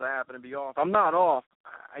because I happen to be off. I'm not off.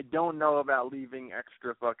 I don't know about leaving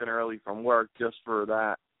extra fucking early from work just for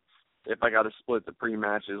that, if I got to split the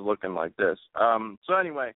pre-matches looking like this. So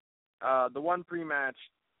anyway, the one pre-match,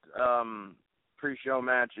 pre-show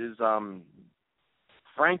match is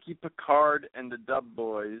Frankie Picard and the Dub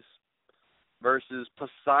Boys versus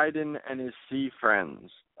Poseidon and his sea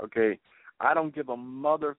friends. Okay, I don't give a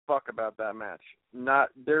motherfuck about that match.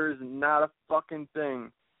 There is not a fucking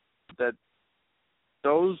thing that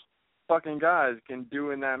those fucking guys can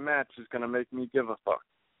do in that match is gonna make me give a fuck.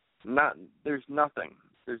 There's nothing.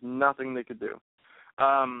 There's nothing they could do.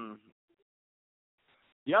 The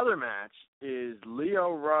other match is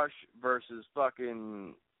Lio Rush versus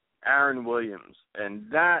fucking Aaron Williams, and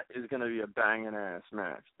that is going to be a banging ass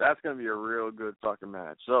match. That's going to be a real good fucking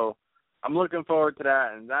match. So I'm looking forward to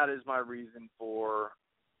that, and that is my reason for,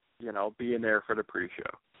 being there for the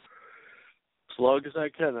pre-show. As long as I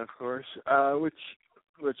can, of course,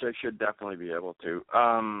 which I should definitely be able to.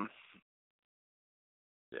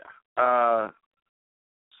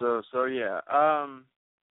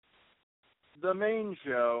 The main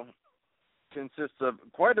show consists of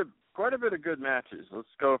quite a bit of good matches. Let's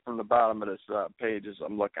go from the bottom of this page as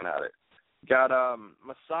I'm looking at it. Got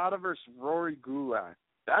Masada versus Rory Gulak.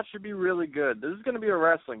 That should be really good. This is going to be a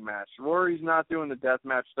wrestling match. Rory's not doing the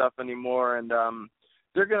deathmatch stuff anymore, and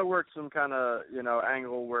they're going to work some kind of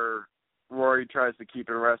angle where Rory tries to keep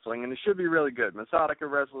it wrestling, and it should be really good. Masada can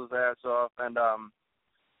wrestle his ass off, and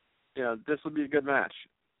this will be a good match.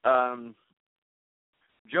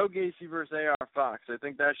 Joe Gacy versus AR Fox. I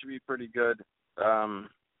think that should be pretty good. That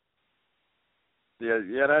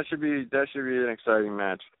should be an exciting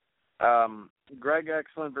match. Greg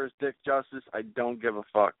Excellent versus Dick Justice. I don't give a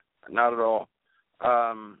fuck, not at all.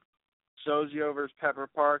 Sozio versus Pepper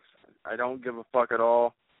Parks. I don't give a fuck at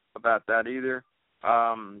all about that either.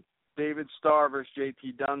 David Starr versus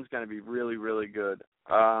JT Dunn's going to be really, really good.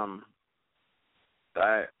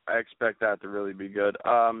 I expect that to really be good.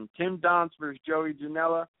 Tim Donst versus Joey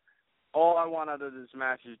Janela. All I want out of this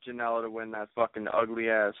match is Janela to win that fucking ugly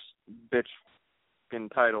ass bitch fucking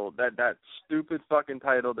title. That stupid fucking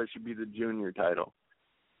title that should be the junior title.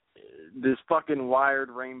 This fucking Wired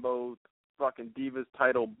Rainbow fucking Divas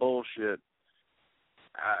title bullshit.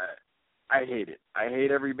 I hate it. I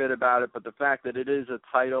hate every bit about it, but the fact that it is a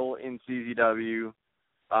title in CZW,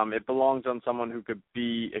 it belongs on someone who could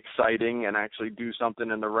be exciting and actually do something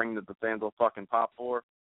in the ring that the fans will fucking pop for.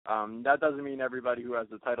 That doesn't mean everybody who has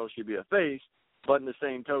the title should be a face, but in the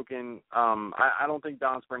same token, I don't think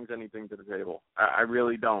Donst brings anything to the table. I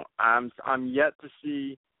really don't. I'm yet to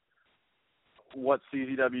see what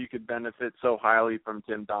CZW could benefit so highly from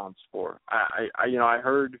Tim Donst for. I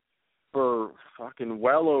heard for fucking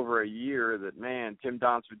well over a year that, man, Tim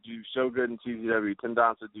Donst would do so good in CZW. Tim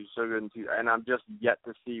Donst would do so good in CZW, and I'm just yet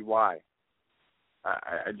to see why.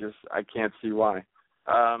 I can't see why.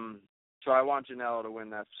 So I want Janela to win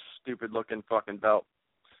that stupid-looking fucking belt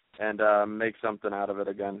and make something out of it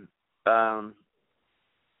again. And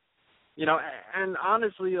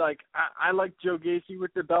honestly, I like Joe Gacy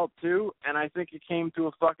with the belt too, and I think it came to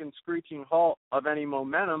a fucking screeching halt of any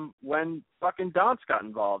momentum when fucking Donst got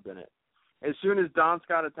involved in it. As soon as Donst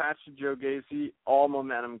got attached to Joe Gacy, all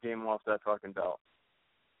momentum came off that fucking belt.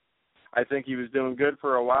 I think he was doing good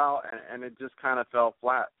for a while, and it just kind of fell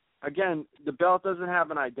flat. Again, the belt doesn't have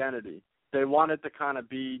an identity. They want it to kind of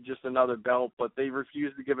be just another belt, but they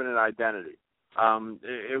refused to give it an identity.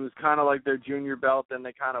 It was kind of like their junior belt, and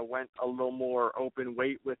they kind of went a little more open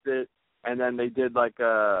weight with it, and then they did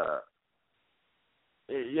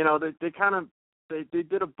they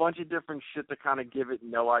did a bunch of different shit to kind of give it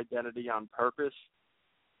no identity on purpose.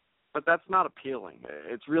 But that's not appealing.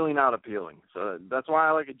 It's really not appealing. So that's why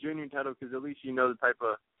I like a junior title, because at least you know the type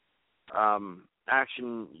of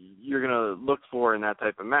action you're going to look for in that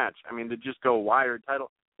type of match. I mean, to just go Wired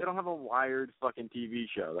title, they don't have a Wired fucking TV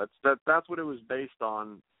show. That's what it was based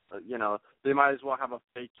on. They might as well have a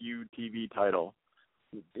fake you TV title.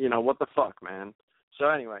 What the fuck, man? So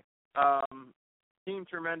anyway, Team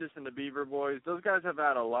Tremendous and the Beaver Boys, those guys have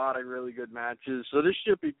had a lot of really good matches, so this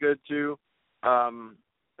should be good too.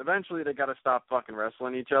 Eventually they got to stop fucking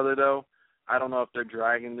wrestling each other, though. I don't know if they're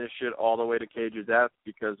dragging this shit all the way to Cage of Death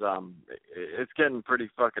because it's getting pretty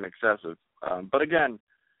fucking excessive. But again,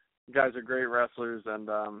 you guys are great wrestlers, and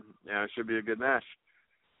it should be a good match.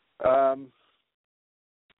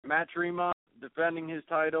 Matt Tremont defending his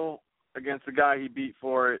title against the guy he beat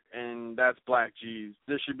for it, and that's Black G's.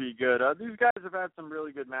 This should be good. These guys have had some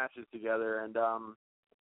really good matches together, and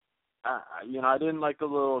I didn't like the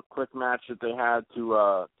little quick match that they had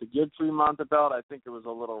to give Tremont the belt. I think it was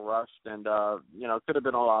a little rushed, and it could have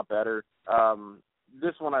been a lot better.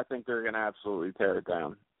 This one, I think they're going to absolutely tear it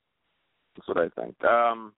down. That's what I think.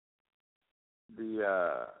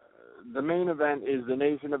 The main event is the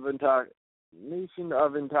Nation of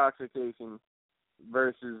Intoxication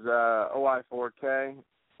versus OI4K,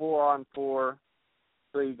 4-on-4.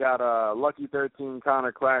 So you got Lucky 13,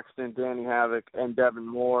 Connor Claxton, Danny Havoc, and Devin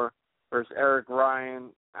Moore versus Eric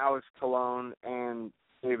Ryan, Alex Colon, and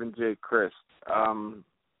David J. Christ.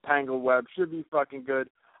 Tangled Web should be fucking good.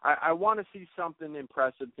 I want to see something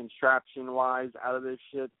impressive contraption-wise out of this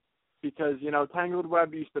shit because, Tangled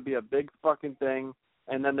Web used to be a big fucking thing,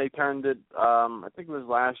 and then they turned it, I think it was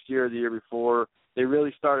last year or the year before, they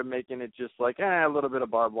really started making it just like, a little bit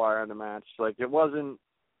of barbed wire in the match. Like, it wasn't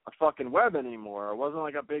a fucking web anymore. It wasn't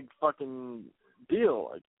like a big fucking deal.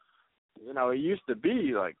 Like, it used to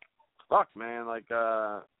be like, fuck, man, like,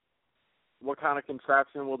 what kind of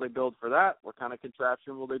contraption will they build for that? What kind of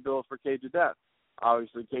contraption will they build for Cage of Death?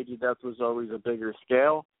 Obviously, Cage of Death was always a bigger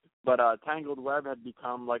scale, but Tangled Web had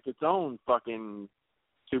become like its own fucking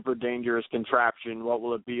super dangerous contraption. What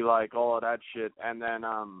will it be like? All of that shit. And then,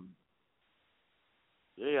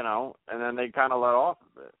 and then they kind of let off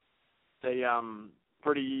of it. They,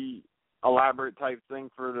 pretty elaborate type thing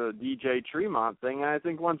for the DJ Tremont thing. And I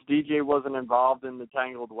think once DJ wasn't involved in the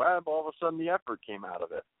Tangled Web, all of a sudden the effort came out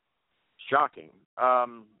of it. Shocking.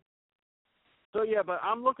 So yeah, but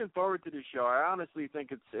I'm looking forward to this show. I honestly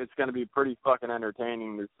think it's going to be pretty fucking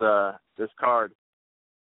entertaining, this card.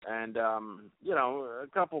 And a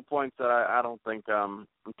couple points that I don't think I'm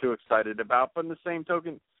too excited about. But in the same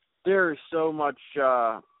token, there is so much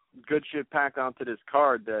good shit packed onto this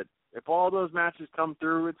card that if all those matches come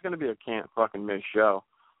through, it's going to be a can't fucking miss show.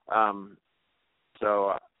 I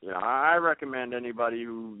recommend anybody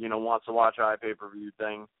who wants to watch an iPay-per-view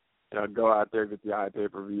thing, go out there, get the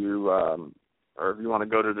iPay-per-view, or if you want to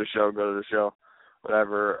go to the show,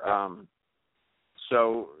 whatever.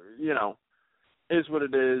 Is what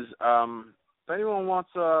it is. If anyone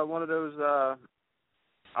wants one of those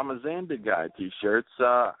I'm a Xander guy t-shirts,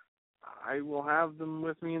 I will have them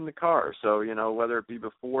with me in the car. So, whether it be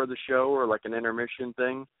before the show or like an intermission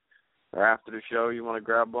thing or after the show, you want to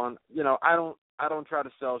grab one. I don't try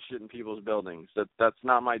to sell shit in people's buildings. That's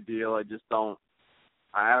not my deal. I just don't.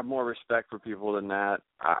 I have more respect for people than that.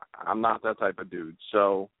 I'm not that type of dude.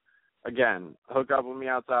 So, again, hook up with me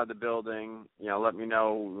outside the building. Let me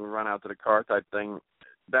know. We'll run out to the car type thing.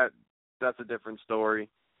 That's a different story.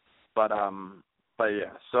 But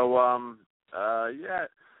yeah. So yeah.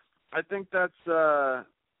 I think that's the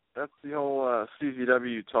whole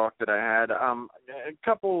CZW talk that I had. A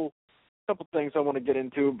couple things I want to get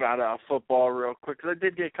into about football real quick, because I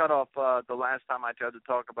did get cut off the last time I tried to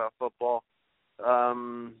talk about football. All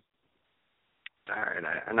right,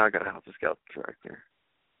 I know I got to help this guy out the track here.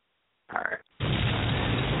 All right.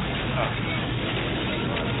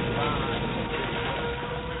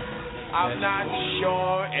 I'm not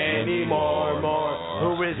sure anymore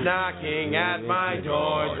who is knocking at my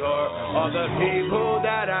door. All the people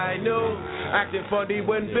that I knew acting funny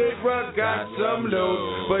when Big Rug got some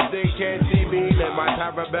loot, but they can't see me. Let my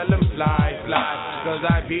parabellum fly, cause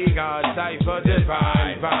I be on cipher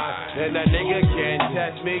divine, and a nigga can't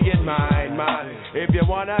test me in mine. If you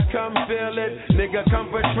wanna come feel it, nigga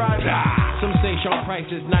come for try. Some say Sean Price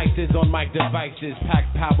is nicest on mic devices,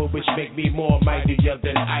 pack power which make me more mightier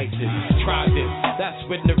than ISIS. Try this, that's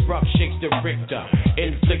when the rough shakes the Richter.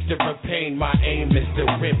 Inflictor of pain, my aim is to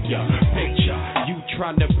rip ya. Picture, you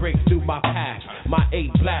trying to break through my path. My 8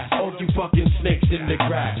 blast, all you fucking snakes in the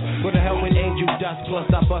grass. What the hell with angel dust, plus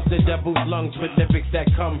I bust the devil's lungs with lyrics that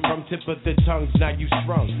come from tip of the tongues, now you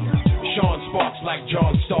sprung. Sean sparks like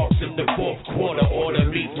John Starks in the fourth quarter. Order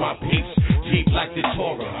meets my peeps, deep like the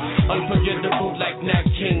Torah. Unforgettable like Nat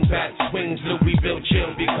King, bat swings. Louisville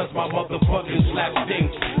chill because my motherfucking slap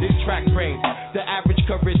stinks. This track brings the average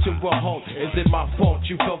courage to a halt. Is it my fault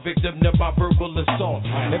you fell victim to my verbal assault?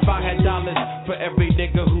 If I had dollars for every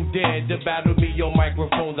nigga who dared to battle me on my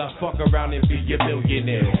microphones, I fuck around and be a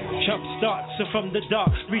millionaire. Jump starts, so from the dark,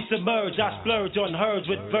 re-submerge. I splurge on herds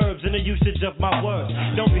with verbs and the usage of my words.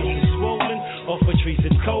 Don't be swollen, or for trees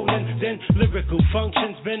and colon. Then lyrical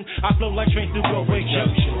functions been. I flow like trains through Broadway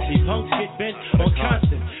Junction. See punks get bent on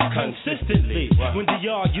consistently. When the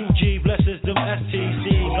RUG blesses them STC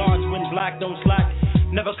guards when black don't slack.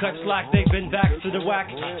 Never cut slack, they've been back to the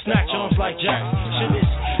whack. Snatch arms like Jack. Shit is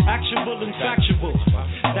actual and factual.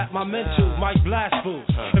 That my mental might blast fools.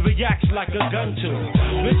 It reacts like a gun tool.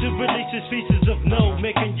 Mental releases pieces of no,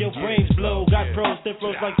 making your brains blow. Got pros that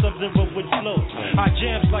froze like Sub-Zero with flow. I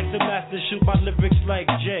jams like the master, shoot my lyrics like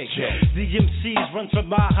Jake. The MCs run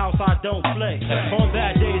from my house, I don't play. On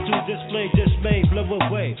bad days, do display, dismay, blow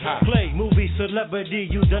away. Play, movie,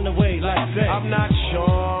 celebrity, you done away like that. I'm not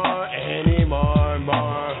sure anymore,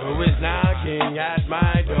 who is knocking at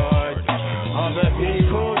my door. All the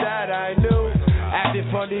people that I knew acted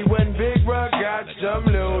funny when Big Rug got some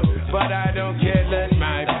loot. But I don't care, let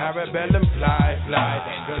my parabellum fly.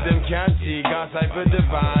 Cause them can't see God's cipher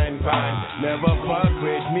divine. Never fuck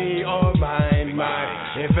with me or mine.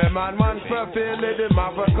 If a man wants to feel it, the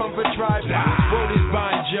mouth will come for try. Wrote his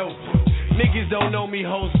banjo. Niggas don't know me,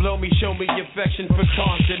 hoes blow me, show me affection for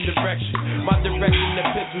constant direction. My direction, the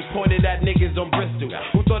pistols pointed at niggas on Bristol,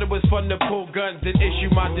 who thought it was fun to pull guns and issue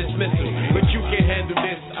my dismissal. But you can't handle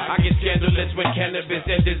this, I get scandalous when cannabis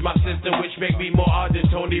enters my system, which make me more odd than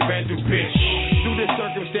Tony Randall, bitch. Through the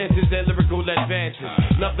circumstances and lyrical advances,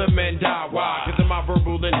 another man die, why? Cause of my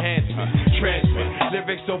verbal enhancement. Transmit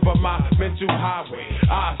lyrics over my mental highway.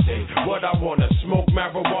 I say what I wanna, smoke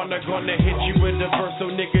marijuana, gonna hit you with a verse so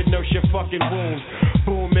nigga nurse your fucking wounds.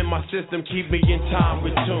 Boom in my system, keep me in time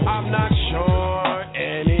with tune. I'm not sure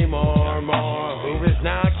anymore, who is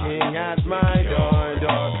knocking at my door.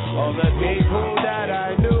 All the people that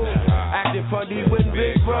I knew acting funny when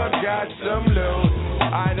Big Rug got some loot.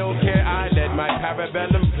 I don't care, I let my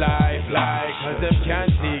parabellum fly. Cause them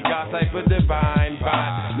can't see God's cipher divine.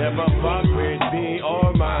 Never fuck with me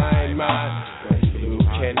or mine. You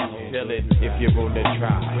can feel it if you're gonna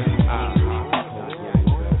try.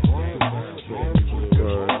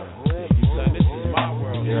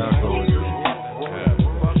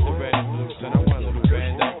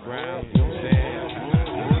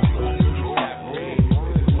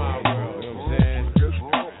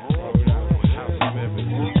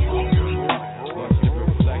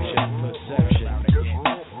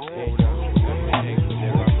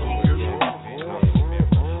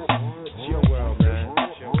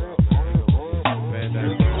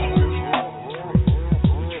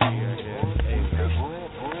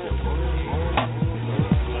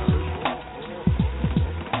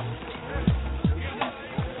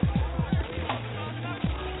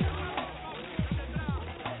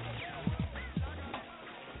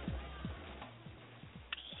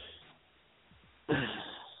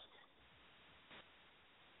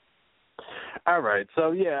 All right,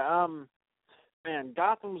 so yeah, man,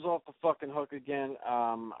 Gotham's off the fucking hook again.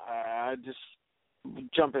 I just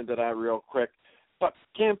jump into that real quick, but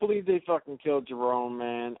can't believe they fucking killed Jerome,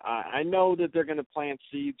 man. I know that they're gonna plant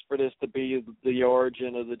seeds for this to be the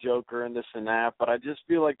origin of the Joker and this and that, but I just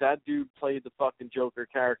feel like that dude played the fucking Joker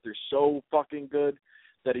character so fucking good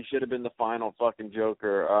that he should have been the final fucking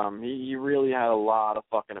Joker. He really had a lot of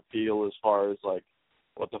fucking appeal as far as like,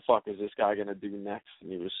 what the fuck is this guy going to do next?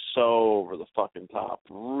 And he was so over the fucking top.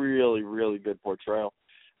 Really, really good portrayal.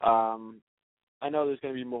 I know there's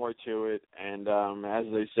going to be more to it. And as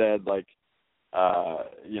they said, like,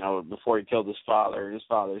 before he killed his father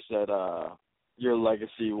said, your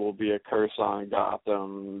legacy will be a curse on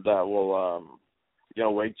Gotham that will,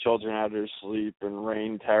 wake children out of their sleep and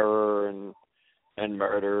rain terror and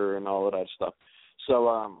murder and all of that stuff. So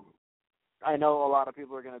I know a lot of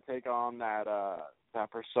people are going to take on that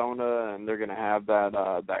persona, and they're going to have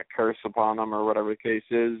that curse upon them or whatever the case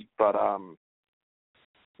is. But,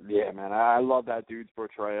 yeah, man, I love that dude's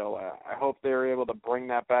portrayal. I hope they're able to bring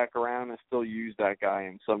that back around and still use that guy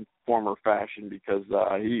in some form or fashion because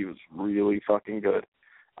he was really fucking good.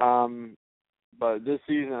 But this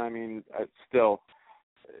season, I mean,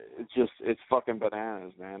 it's fucking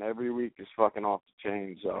bananas, man. Every week is fucking off the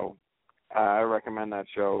chain, so I recommend that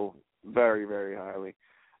show very, very highly.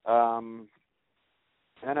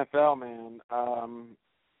 NFL, man.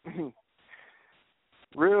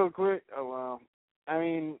 Real quick, I'm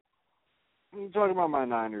talking about my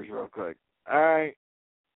Niners real quick. All right.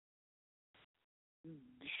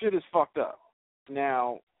 Shit is fucked up.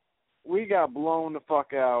 Now, we got blown the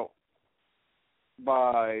fuck out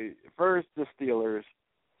by first the Steelers,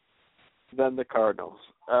 then the Cardinals.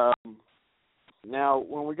 Now,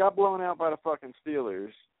 when we got blown out by the fucking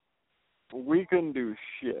Steelers, we couldn't do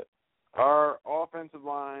shit. Our offensive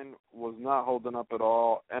line was not holding up at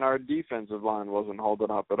all, and our defensive line wasn't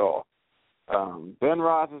holding up at all. Ben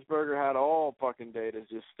Roethlisberger had all fucking day to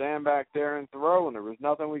just stand back there and throw, and there was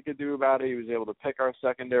nothing we could do about it. He was able to pick our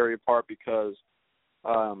secondary apart because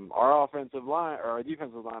our offensive line, or our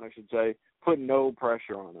defensive line, I should say, put no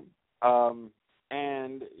pressure on him.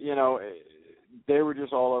 And, you know, they were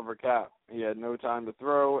just all over Cap. He had no time to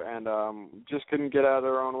throw and just couldn't get out of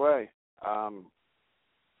their own way.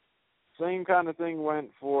 Same kind of thing went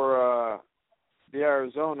for the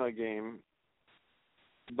Arizona game.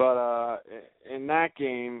 But in that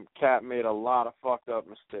game, Cap made a lot of fucked up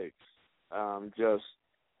mistakes. Just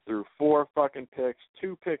threw 4 fucking picks,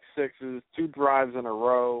 2 pick-sixes, 2 drives in a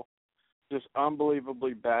row. Just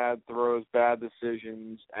unbelievably bad throws, bad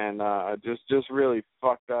decisions, and just really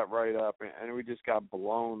fucked that right up, and we just got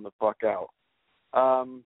blown the fuck out.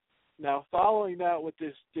 Now, following that with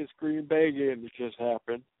this Green Bay game that just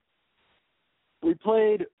happened, we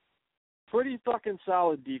played pretty fucking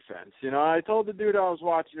solid defense. You know, I told the dude I was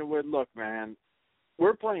watching it with, look, man,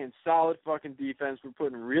 we're playing solid fucking defense. We're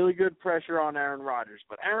putting really good pressure on Aaron Rodgers,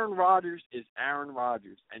 but Aaron Rodgers is Aaron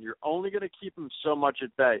Rodgers, and you're only going to keep him so much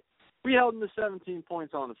at bay. We held him to 17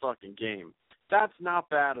 points on the fucking game. That's not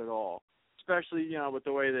bad at all, especially, you know, with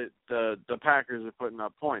the way that the Packers are putting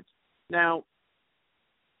up points. Now,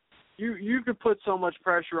 you could put so much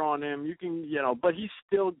pressure on him, you can, you know, but he's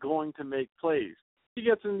still going to make plays. He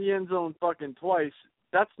gets in the end zone fucking twice.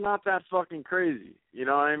 That's not that fucking crazy. You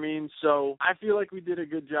know what I mean? So I feel like we did a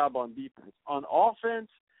good job on defense. On offense,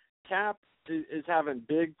 Cap is having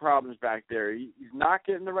big problems back there. He's not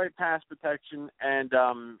getting the right pass protection, and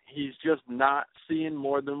he's just not seeing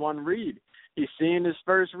more than one read. He's seeing his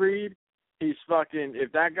first read. He's fucking,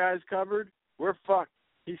 if that guy's covered, we're fucked.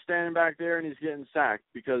 He's standing back there and he's getting sacked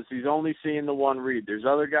because he's only seeing the one read. There's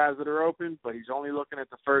other guys that are open, but he's only looking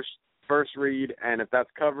at the first read, and if that's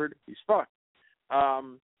covered, he's fucked.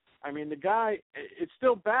 I mean, the guy, it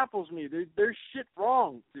still baffles me. There's shit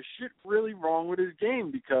wrong. There's shit really wrong with his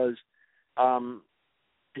game because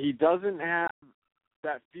he doesn't have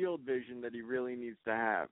that field vision that he really needs to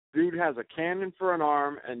have. Dude has a cannon for an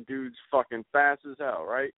arm, and dude's fucking fast as hell,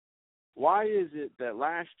 right? Why is it that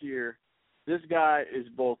last year this guy is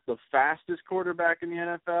both the fastest quarterback in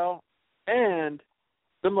the NFL and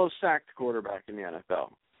the most sacked quarterback in the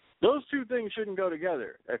NFL? Those two things shouldn't go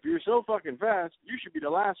together. If you're so fucking fast, you should be the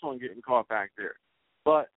last one getting caught back there.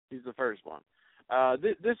 But he's the first one.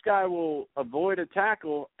 This guy will avoid a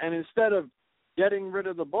tackle, and instead of getting rid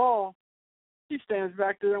of the ball, he stands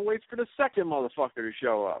back there and waits for the second motherfucker to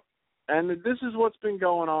show up. And this is what's been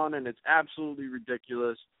going on, and it's absolutely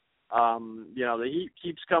ridiculous. You know, the heat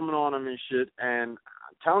keeps coming on him and shit, and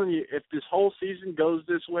I'm telling you, if this whole season goes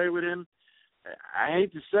this way with him, I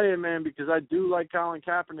hate to say it, man, because I do like Colin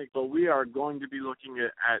Kaepernick, but we are going to be looking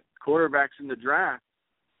at quarterbacks in the draft.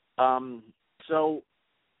 So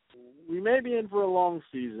we may be in for a long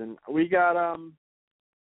season. We got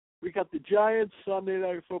the Giants Sunday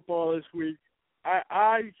Night Football this week.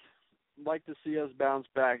 I like to see us bounce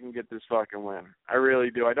back and get this fucking win. I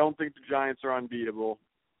really do. I don't think the Giants are unbeatable.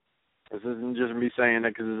 This isn't just me saying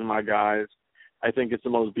it because this is my guys. I think it's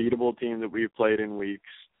the most beatable team that we've played in weeks.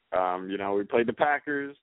 You know, we played the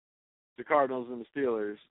Packers, the Cardinals, and the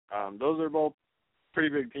Steelers. Those are both pretty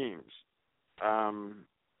big teams.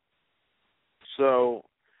 So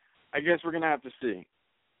I guess we're going to have to see.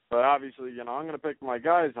 But obviously, you know, I'm going to pick my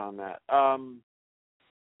guys on that.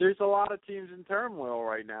 There's a lot of teams in turmoil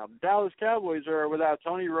right now. The Dallas Cowboys are without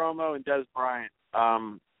Tony Romo and Dez Bryant.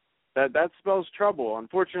 That spells trouble.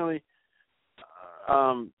 Unfortunately,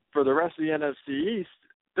 for the rest of the NFC East,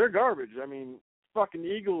 they're garbage. I mean, fucking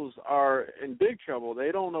Eagles are in big trouble.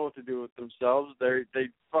 They don't know what to do with themselves. They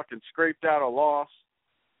fucking scraped out a loss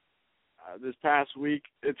this past week.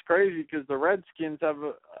 It's crazy because the Redskins have,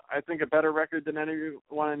 I think, a better record than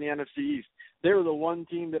anyone in the NFC East. They were the one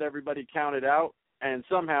team that everybody counted out, and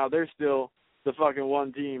somehow they're still the fucking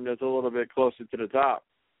one team that's a little bit closer to the top.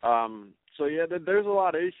 So, yeah, there's a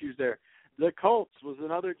lot of issues there. The Colts was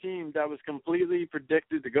another team that was completely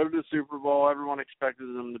predicted to go to the Super Bowl. Everyone expected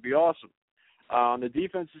them to be awesome. On the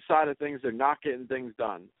defensive side of things, they're not getting things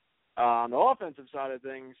done. On the offensive side of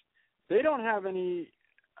things, they don't have any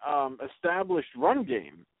established run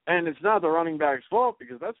game. And it's not the running back's fault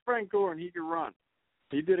because that's Frank Gore and he can run.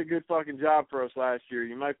 He did a good fucking job for us last year.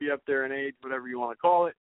 You might be up there in age, whatever you want to call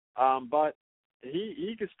it, but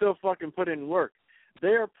he could still fucking put in work.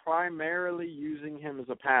 They are primarily using him as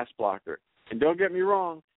a pass blocker. And don't get me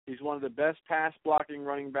wrong, he's one of the best pass-blocking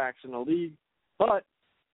running backs in the league, but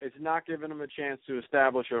it's not giving him a chance to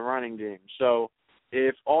establish a running game. So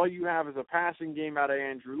if all you have is a passing game out of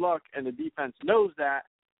Andrew Luck and the defense knows that,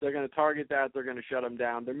 they're going to target that. They're going to shut him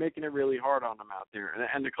down. They're making it really hard on him out there.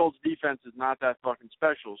 And the Colts defense is not that fucking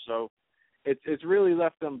special. So it's really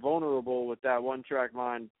left them vulnerable with that one-track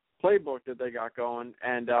mind playbook that they got going.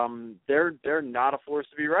 And they're not a force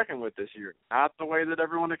to be reckoned with this year. Not the way that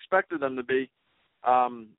everyone expected them to be.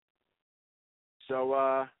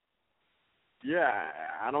 Yeah,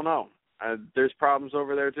 I don't know. There's problems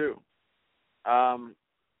over there, too.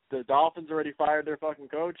 The Dolphins already fired their fucking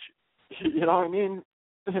coach. You know what I mean?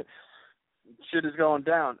 Shit is going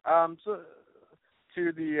down. So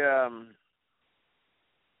to the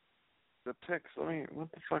picks.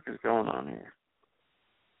 What the fuck is going on here?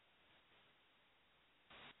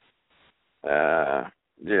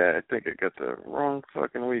 Yeah, I think I got the wrong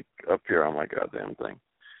fucking week up here on my goddamn thing.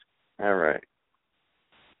 All right.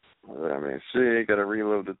 Let me see. Got to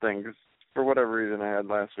reload the thing. 'Cause for whatever reason, I had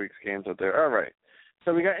last week's games up there. All right.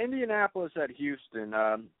 So we got Indianapolis at Houston.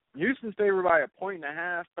 Houston's favored by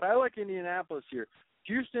 1.5, but I like Indianapolis here.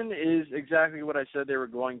 Houston is exactly what I said they were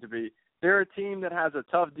going to be. They're a team that has a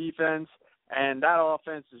tough defense, and that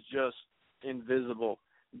offense is just invisible.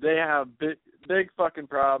 They have big fucking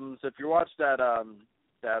problems. If you watch that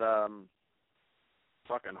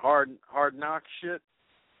fucking hard knock shit,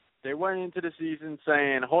 they went into the season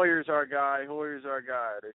saying Hoyer's our guy.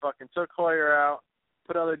 They fucking took Hoyer out,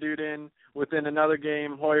 put other dude in. Within another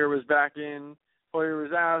game, Hoyer was back in. Hoyer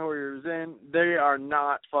was out, Hoyer was in. They are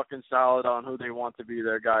not fucking solid on who they want to be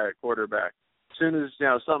their guy at quarterback. As soon as,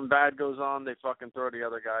 something bad goes on, they fucking throw the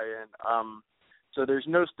other guy in. So there's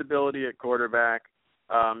no stability at quarterback.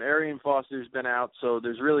 Arian Foster's been out, so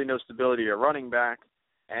there's really no stability at running back.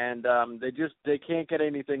 And they can't get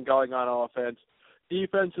anything going on offense.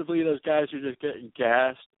 Defensively, those guys are just getting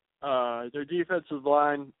gassed. Their defensive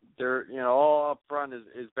line, they're all up front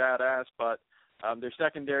is badass, but their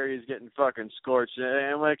secondary is getting fucking scorched.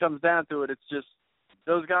 And when it comes down to it, it's just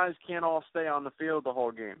those guys can't all stay on the field the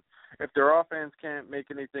whole game. If their offense can't make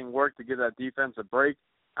anything work to give that defense a break,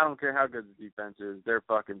 I don't care how good the defense is, they're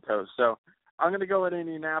fucking toast. So I'm going to go with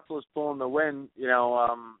Indianapolis pulling the win,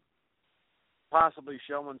 possibly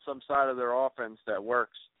showing some side of their offense that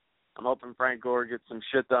works. I'm hoping Frank Gore gets some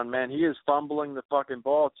shit done. Man, he is fumbling the fucking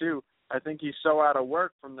ball, too. I think he's so out of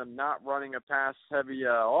work from them not running a pass-heavy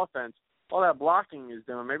offense. All that blocking he's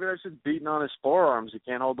doing, maybe they're just beating on his forearms. He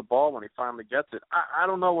can't hold the ball when he finally gets it. I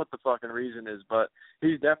don't know what the fucking reason is, but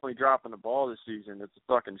he's definitely dropping the ball this season. It's a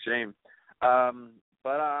fucking shame. But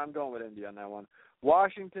I'm going with Indy on that one.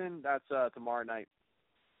 Washington, that's tomorrow night.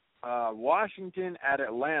 Washington at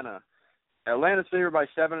Atlanta. Atlanta's favored by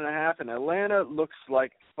 7.5, and Atlanta looks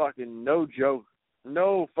like fucking no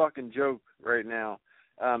fucking joke right now.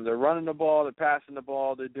 They're running the ball, they're passing the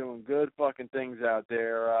ball, they're doing good fucking things out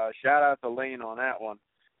there. Shout out to Lane on that one.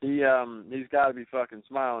 He's got to be fucking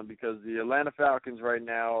smiling because the Atlanta Falcons right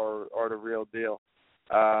now are the real deal.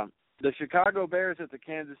 The Chicago Bears at the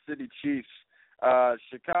Kansas City Chiefs.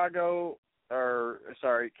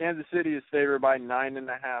 Kansas City is favored by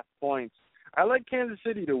 9.5 points. I like Kansas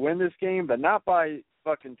City to win this game, but not by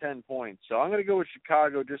fucking 10 points. So I'm going to go with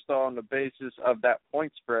Chicago just on the basis of that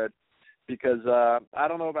point spread because I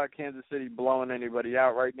don't know about Kansas City blowing anybody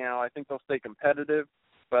out right now. I think they'll stay competitive,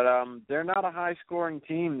 but they're not a high-scoring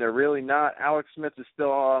team. They're really not. Alex Smith is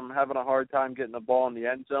still having a hard time getting the ball in the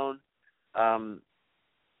end zone.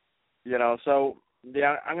 So,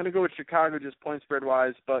 yeah, I'm going to go with Chicago just point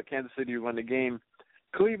spread-wise, but Kansas City will win the game.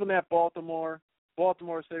 Cleveland at Baltimore.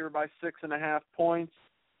 Baltimore's favored by 6.5 points.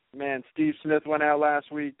 Man, Steve Smith went out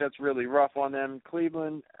last week. That's really rough on them.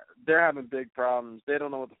 Cleveland, they're having big problems. They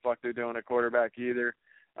don't know what the fuck they're doing at quarterback either.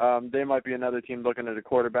 They might be another team looking at a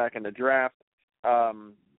quarterback in the draft.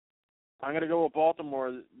 I'm going to go with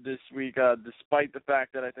Baltimore this week, despite the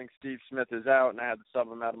fact that I think Steve Smith is out, and I had to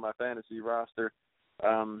sub him out of my fantasy roster.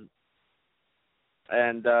 And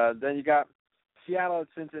then you got Seattle at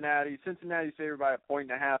Cincinnati. Cincinnati's favored by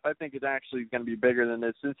 1.5. I think it's actually going to be bigger than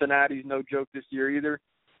this. Cincinnati's no joke this year either.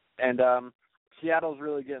 And Seattle's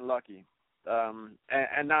really getting lucky.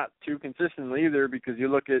 And not too consistently either because you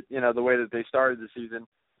look at, the way that they started the season.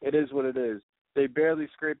 It is what it is. They barely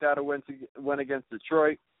scraped out a win against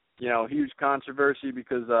Detroit. Huge controversy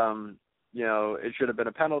because, it should have been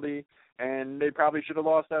a penalty. And they probably should have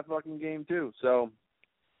lost that fucking game too. So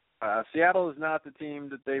Seattle is not the team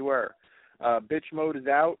that they were. Bitch mode is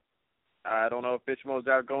out. I don't know if bitch mode's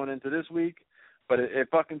out going into this week, but it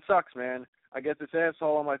fucking sucks, man. I get this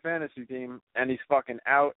asshole on my fantasy team, and he's fucking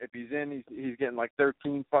out. If he's in, he's getting like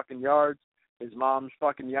 13 fucking yards. His mom's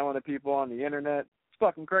fucking yelling at people on the internet. It's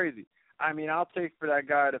fucking crazy. I mean, I'll take for that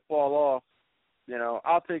guy to fall off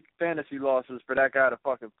I'll take fantasy losses for that guy to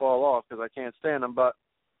fucking fall off because I can't stand him, but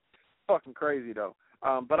fucking crazy, though.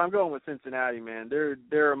 But I'm going with Cincinnati, man.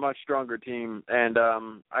 They're a much stronger team, and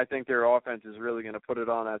I think their offense is really going to put it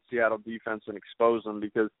on that Seattle defense and expose them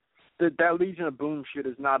because that Legion of Boom shit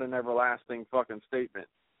is not an everlasting fucking statement.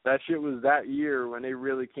 That shit was that year when they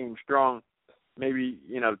really came strong, maybe,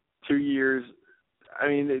 2 years. I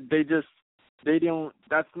mean, they don't,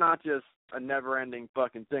 that's not just a never-ending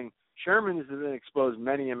fucking thing. Sherman has been exposed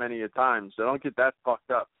many and many a time, so don't get that fucked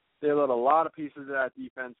up. They let a lot of pieces of that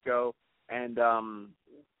defense go, and,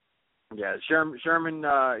 Sherman,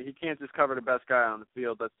 he can't just cover the best guy on the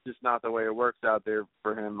field. That's just not the way it works out there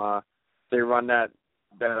for him. They run that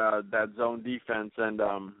zone defense, and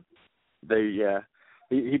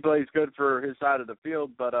he plays good for his side of the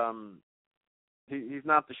field, but he's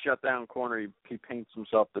not the shutdown corner he paints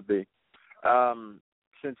himself to be.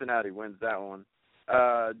 Cincinnati wins that one.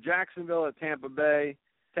 Jacksonville at Tampa Bay.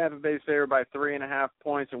 Tampa Bay's favored by 3.5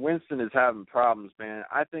 points, and Winston is having problems, man.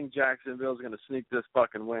 I think Jacksonville's going to sneak this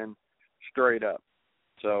fucking win straight up.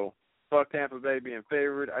 So, fuck Tampa Bay being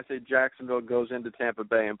favored. I say Jacksonville goes into Tampa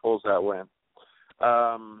Bay and pulls that win.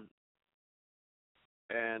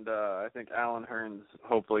 I think Allen Hurns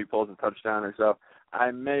hopefully pulls a touchdown or so.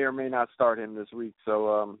 I may or may not start him this week,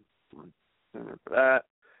 so for that.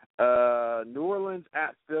 New Orleans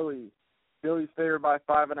at Philly. Philly's favored by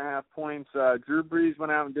 5.5 points. Drew Brees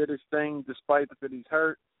went out and did his thing despite the fact he's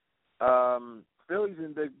hurt. Philly's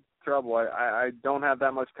in big trouble. I don't have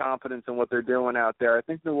that much confidence in what they're doing out there. I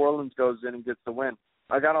think New Orleans goes in and gets the win.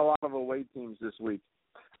 I got a lot of away teams this week.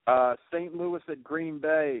 St. Louis at Green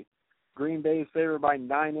Bay. Green Bay is favored by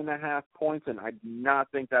 9.5 points, and I do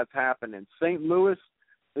not think that's happening. St. Louis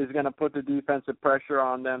is going to put the defensive pressure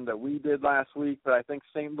on them that we did last week, but I think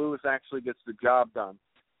St. Louis actually gets the job done.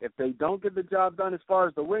 If they don't get the job done as far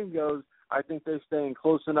as the win goes, I think they stay in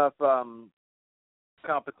close enough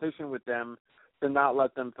competition with them to not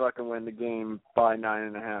let them fucking win the game by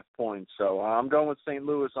 9.5 points. So I'm going with St.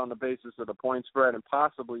 Louis on the basis of the point spread and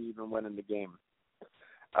possibly even winning the game.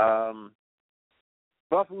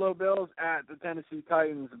 Buffalo Bills at the Tennessee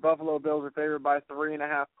Titans. The Buffalo Bills are favored by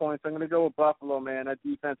 3.5 points. I'm going to go with Buffalo, man. That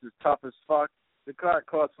defense is tough as fuck. They got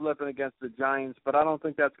caught slipping against the Giants, but I don't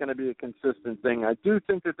think that's going to be a consistent thing. I do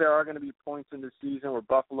think that there are going to be points in the season where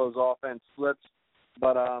Buffalo's offense slips,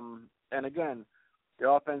 but and again,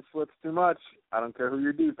 your offense slips too much. I don't care who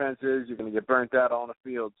your defense is, you're going to get burnt out on the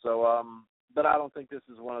field. So, but I don't think this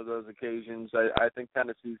is one of those occasions. I think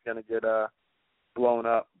Tennessee's going to get blown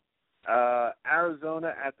up.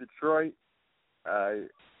 Arizona at Detroit.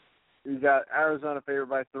 You got Arizona favored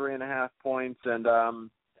by 3.5 points, and I'm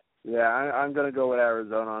going to go with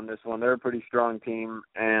Arizona on this one. They're a pretty strong team,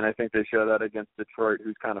 and I think they show that against Detroit,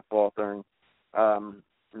 who's kind of faltering and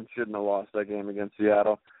shouldn't have lost that game against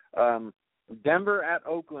Seattle. Denver at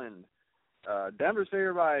Oakland. Denver's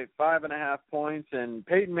favored by 5.5 points, and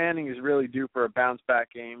Peyton Manning is really due for a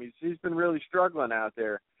bounce-back game. He's been really struggling out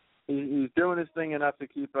there. He's doing his thing enough to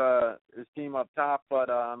keep his team up top, but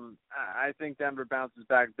I think Denver bounces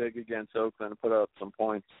back big against Oakland and put up some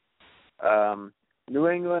points. New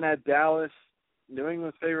England at Dallas. New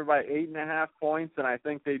England's favored by 8.5 points, and I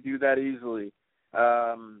think they do that easily.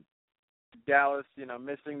 Dallas,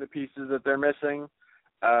 missing the pieces that they're missing.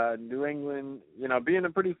 New England, being a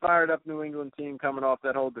pretty fired-up New England team coming off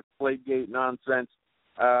that whole Deflategate nonsense.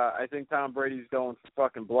 I think Tom Brady's going for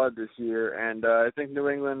fucking blood this year, and I think New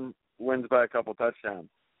England wins by a couple touchdowns.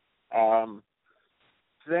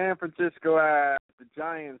 San Francisco at the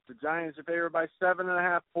Giants. The Giants are favored by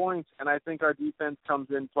 7.5 points, and I think our defense comes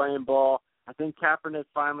in playing ball. I think Kaepernick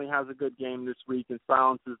finally has a good game this week and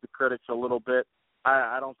silences the critics a little bit.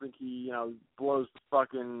 I don't think he, blows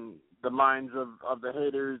the minds of the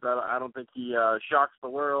haters. I don't think he shocks the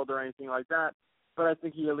world or anything like that. But I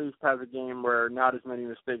think he at least has a game where not as many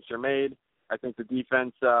mistakes are made. I think the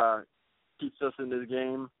defense keeps us in this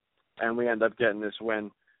game, and we end up getting this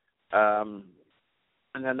win.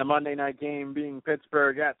 And then the Monday night game being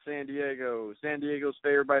Pittsburgh at San Diego. San Diego's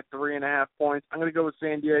favored by 3.5 points. I'm going to go with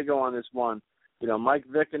San Diego on this one. Mike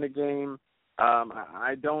Vick in the game.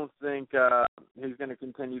 I don't think he's going to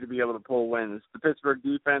continue to be able to pull wins. The Pittsburgh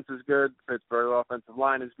defense is good. The Pittsburgh offensive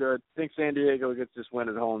line is good. I think San Diego gets this win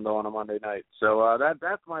at home, though, on a Monday night. So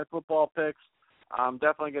that's my football picks. I'm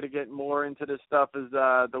definitely going to get more into this stuff as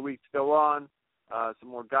the weeks go on. Some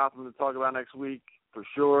more Gotham to talk about next week for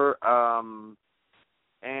sure.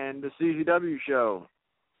 And the CZW show.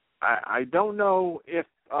 I don't know if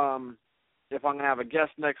I'm going to have a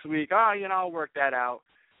guest next week. I'll work that out.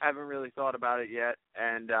 I haven't really thought about it yet,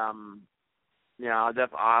 and I'll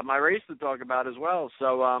have my race to talk about as well.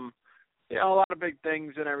 So, a lot of big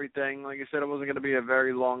things and everything. Like I said, it wasn't going to be a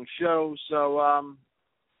very long show, so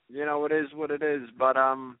it is what it is. But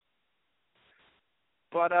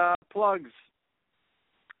plugs.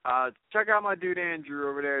 Check out my dude Andrew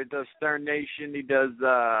over there. He does Stern Nation. He does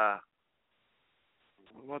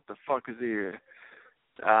what the fuck is he?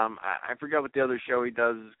 I forgot what the other show he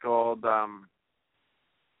does is called.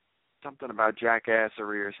 Something about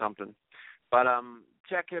jackassery or something. But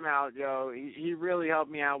check him out, yo. He really helped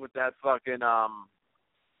me out with that fucking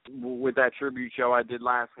with that tribute show I did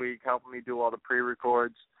last week, helping me do all the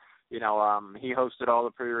pre-records. He hosted all the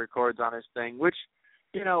pre-records on his thing, which,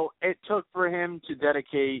 it took for him to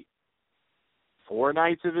dedicate 4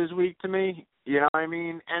 nights of his week to me. You know what I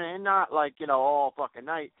mean? And not like, all fucking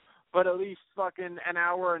night, but at least fucking an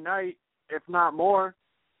hour a night, if not more.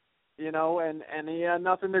 And he had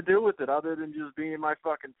nothing to do with it other than just being my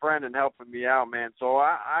fucking friend and helping me out, man. So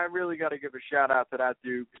I really got to give a shout-out to that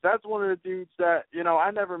dude, because that's one of the dudes that,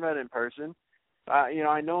 I never met in person.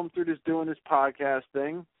 I know him through doing this podcast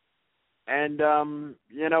thing. And,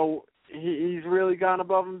 he's really gone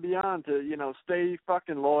above and beyond to, stay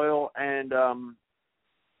fucking loyal. And,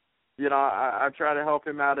 I try to help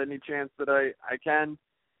him out any chance that I can.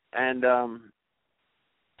 And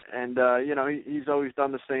he's always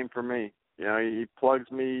done the same for me. He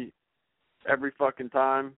plugs me every fucking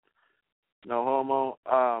time. No homo.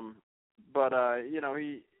 But he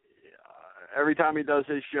every time he does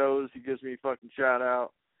his shows, he gives me a fucking shout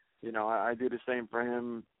out. I do the same for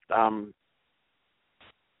him.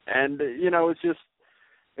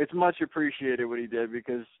 It's much appreciated what he did,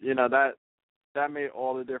 because, that made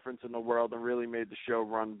all the difference in the world and really made the show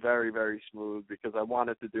run very, very smooth, because I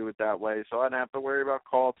wanted to do it that way. So I didn't have to worry about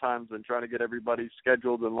call times and trying to get everybody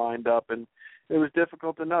scheduled and lined up. And it was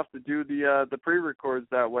difficult enough to do the pre-records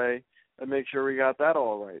that way and make sure we got that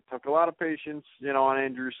all right. It took a lot of patience, on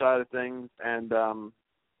Andrew's side of things, and I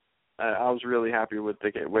was really happy with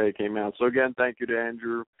the way it came out. So again, thank you to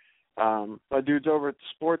Andrew. My dudes over at the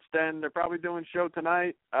Sports Den, they're probably doing a show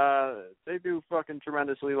tonight. They do fucking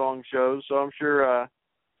tremendously long shows, so I'm sure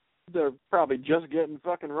they're probably just getting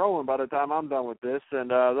fucking rolling by the time I'm done with this, and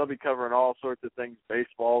they'll be covering all sorts of things.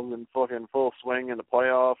 Baseball's in fucking full swing in the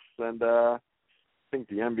playoffs, and I think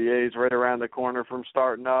the NBA is right around the corner from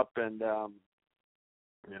starting up, and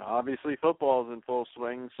obviously football's in full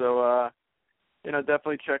swing, so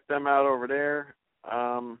definitely check them out over there.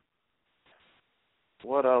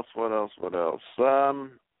 What else? So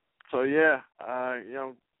yeah,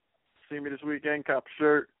 see me this weekend, cop a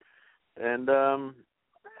shirt, and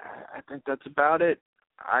I think that's about it.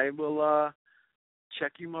 I will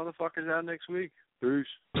check you motherfuckers out next week. Peace.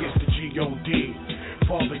 It's the G.O.D.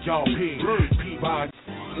 Father y'all P.Y.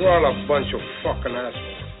 You're all a bunch of fucking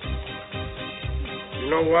assholes. You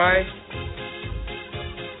know why?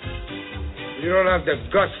 You don't have the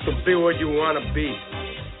guts to be what you want to be.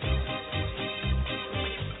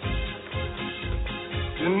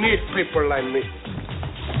 You need people like me.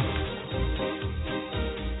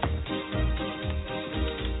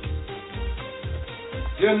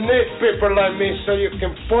 You need people like me so you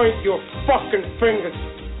can point your fucking fingers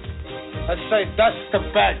and say, that's the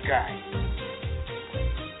bad guy.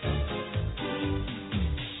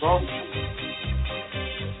 So,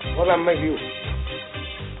 what'll that make you?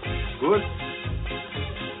 Good?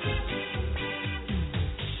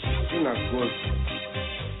 You're not good.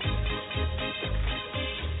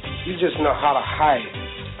 You just know how to hide.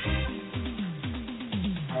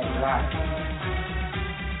 How to lie.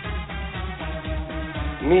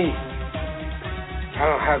 Me, I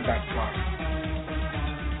don't have that part.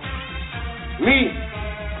 Me,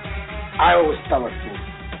 I always tell the truth.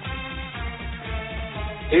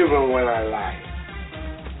 Even when I lie.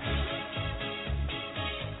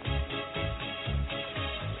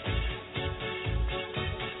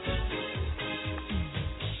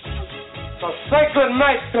 So say good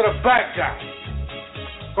night to the bad guy.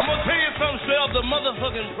 I'm gonna tell you something straight off the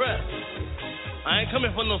motherfucking breath. I ain't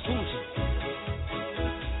coming for no fools.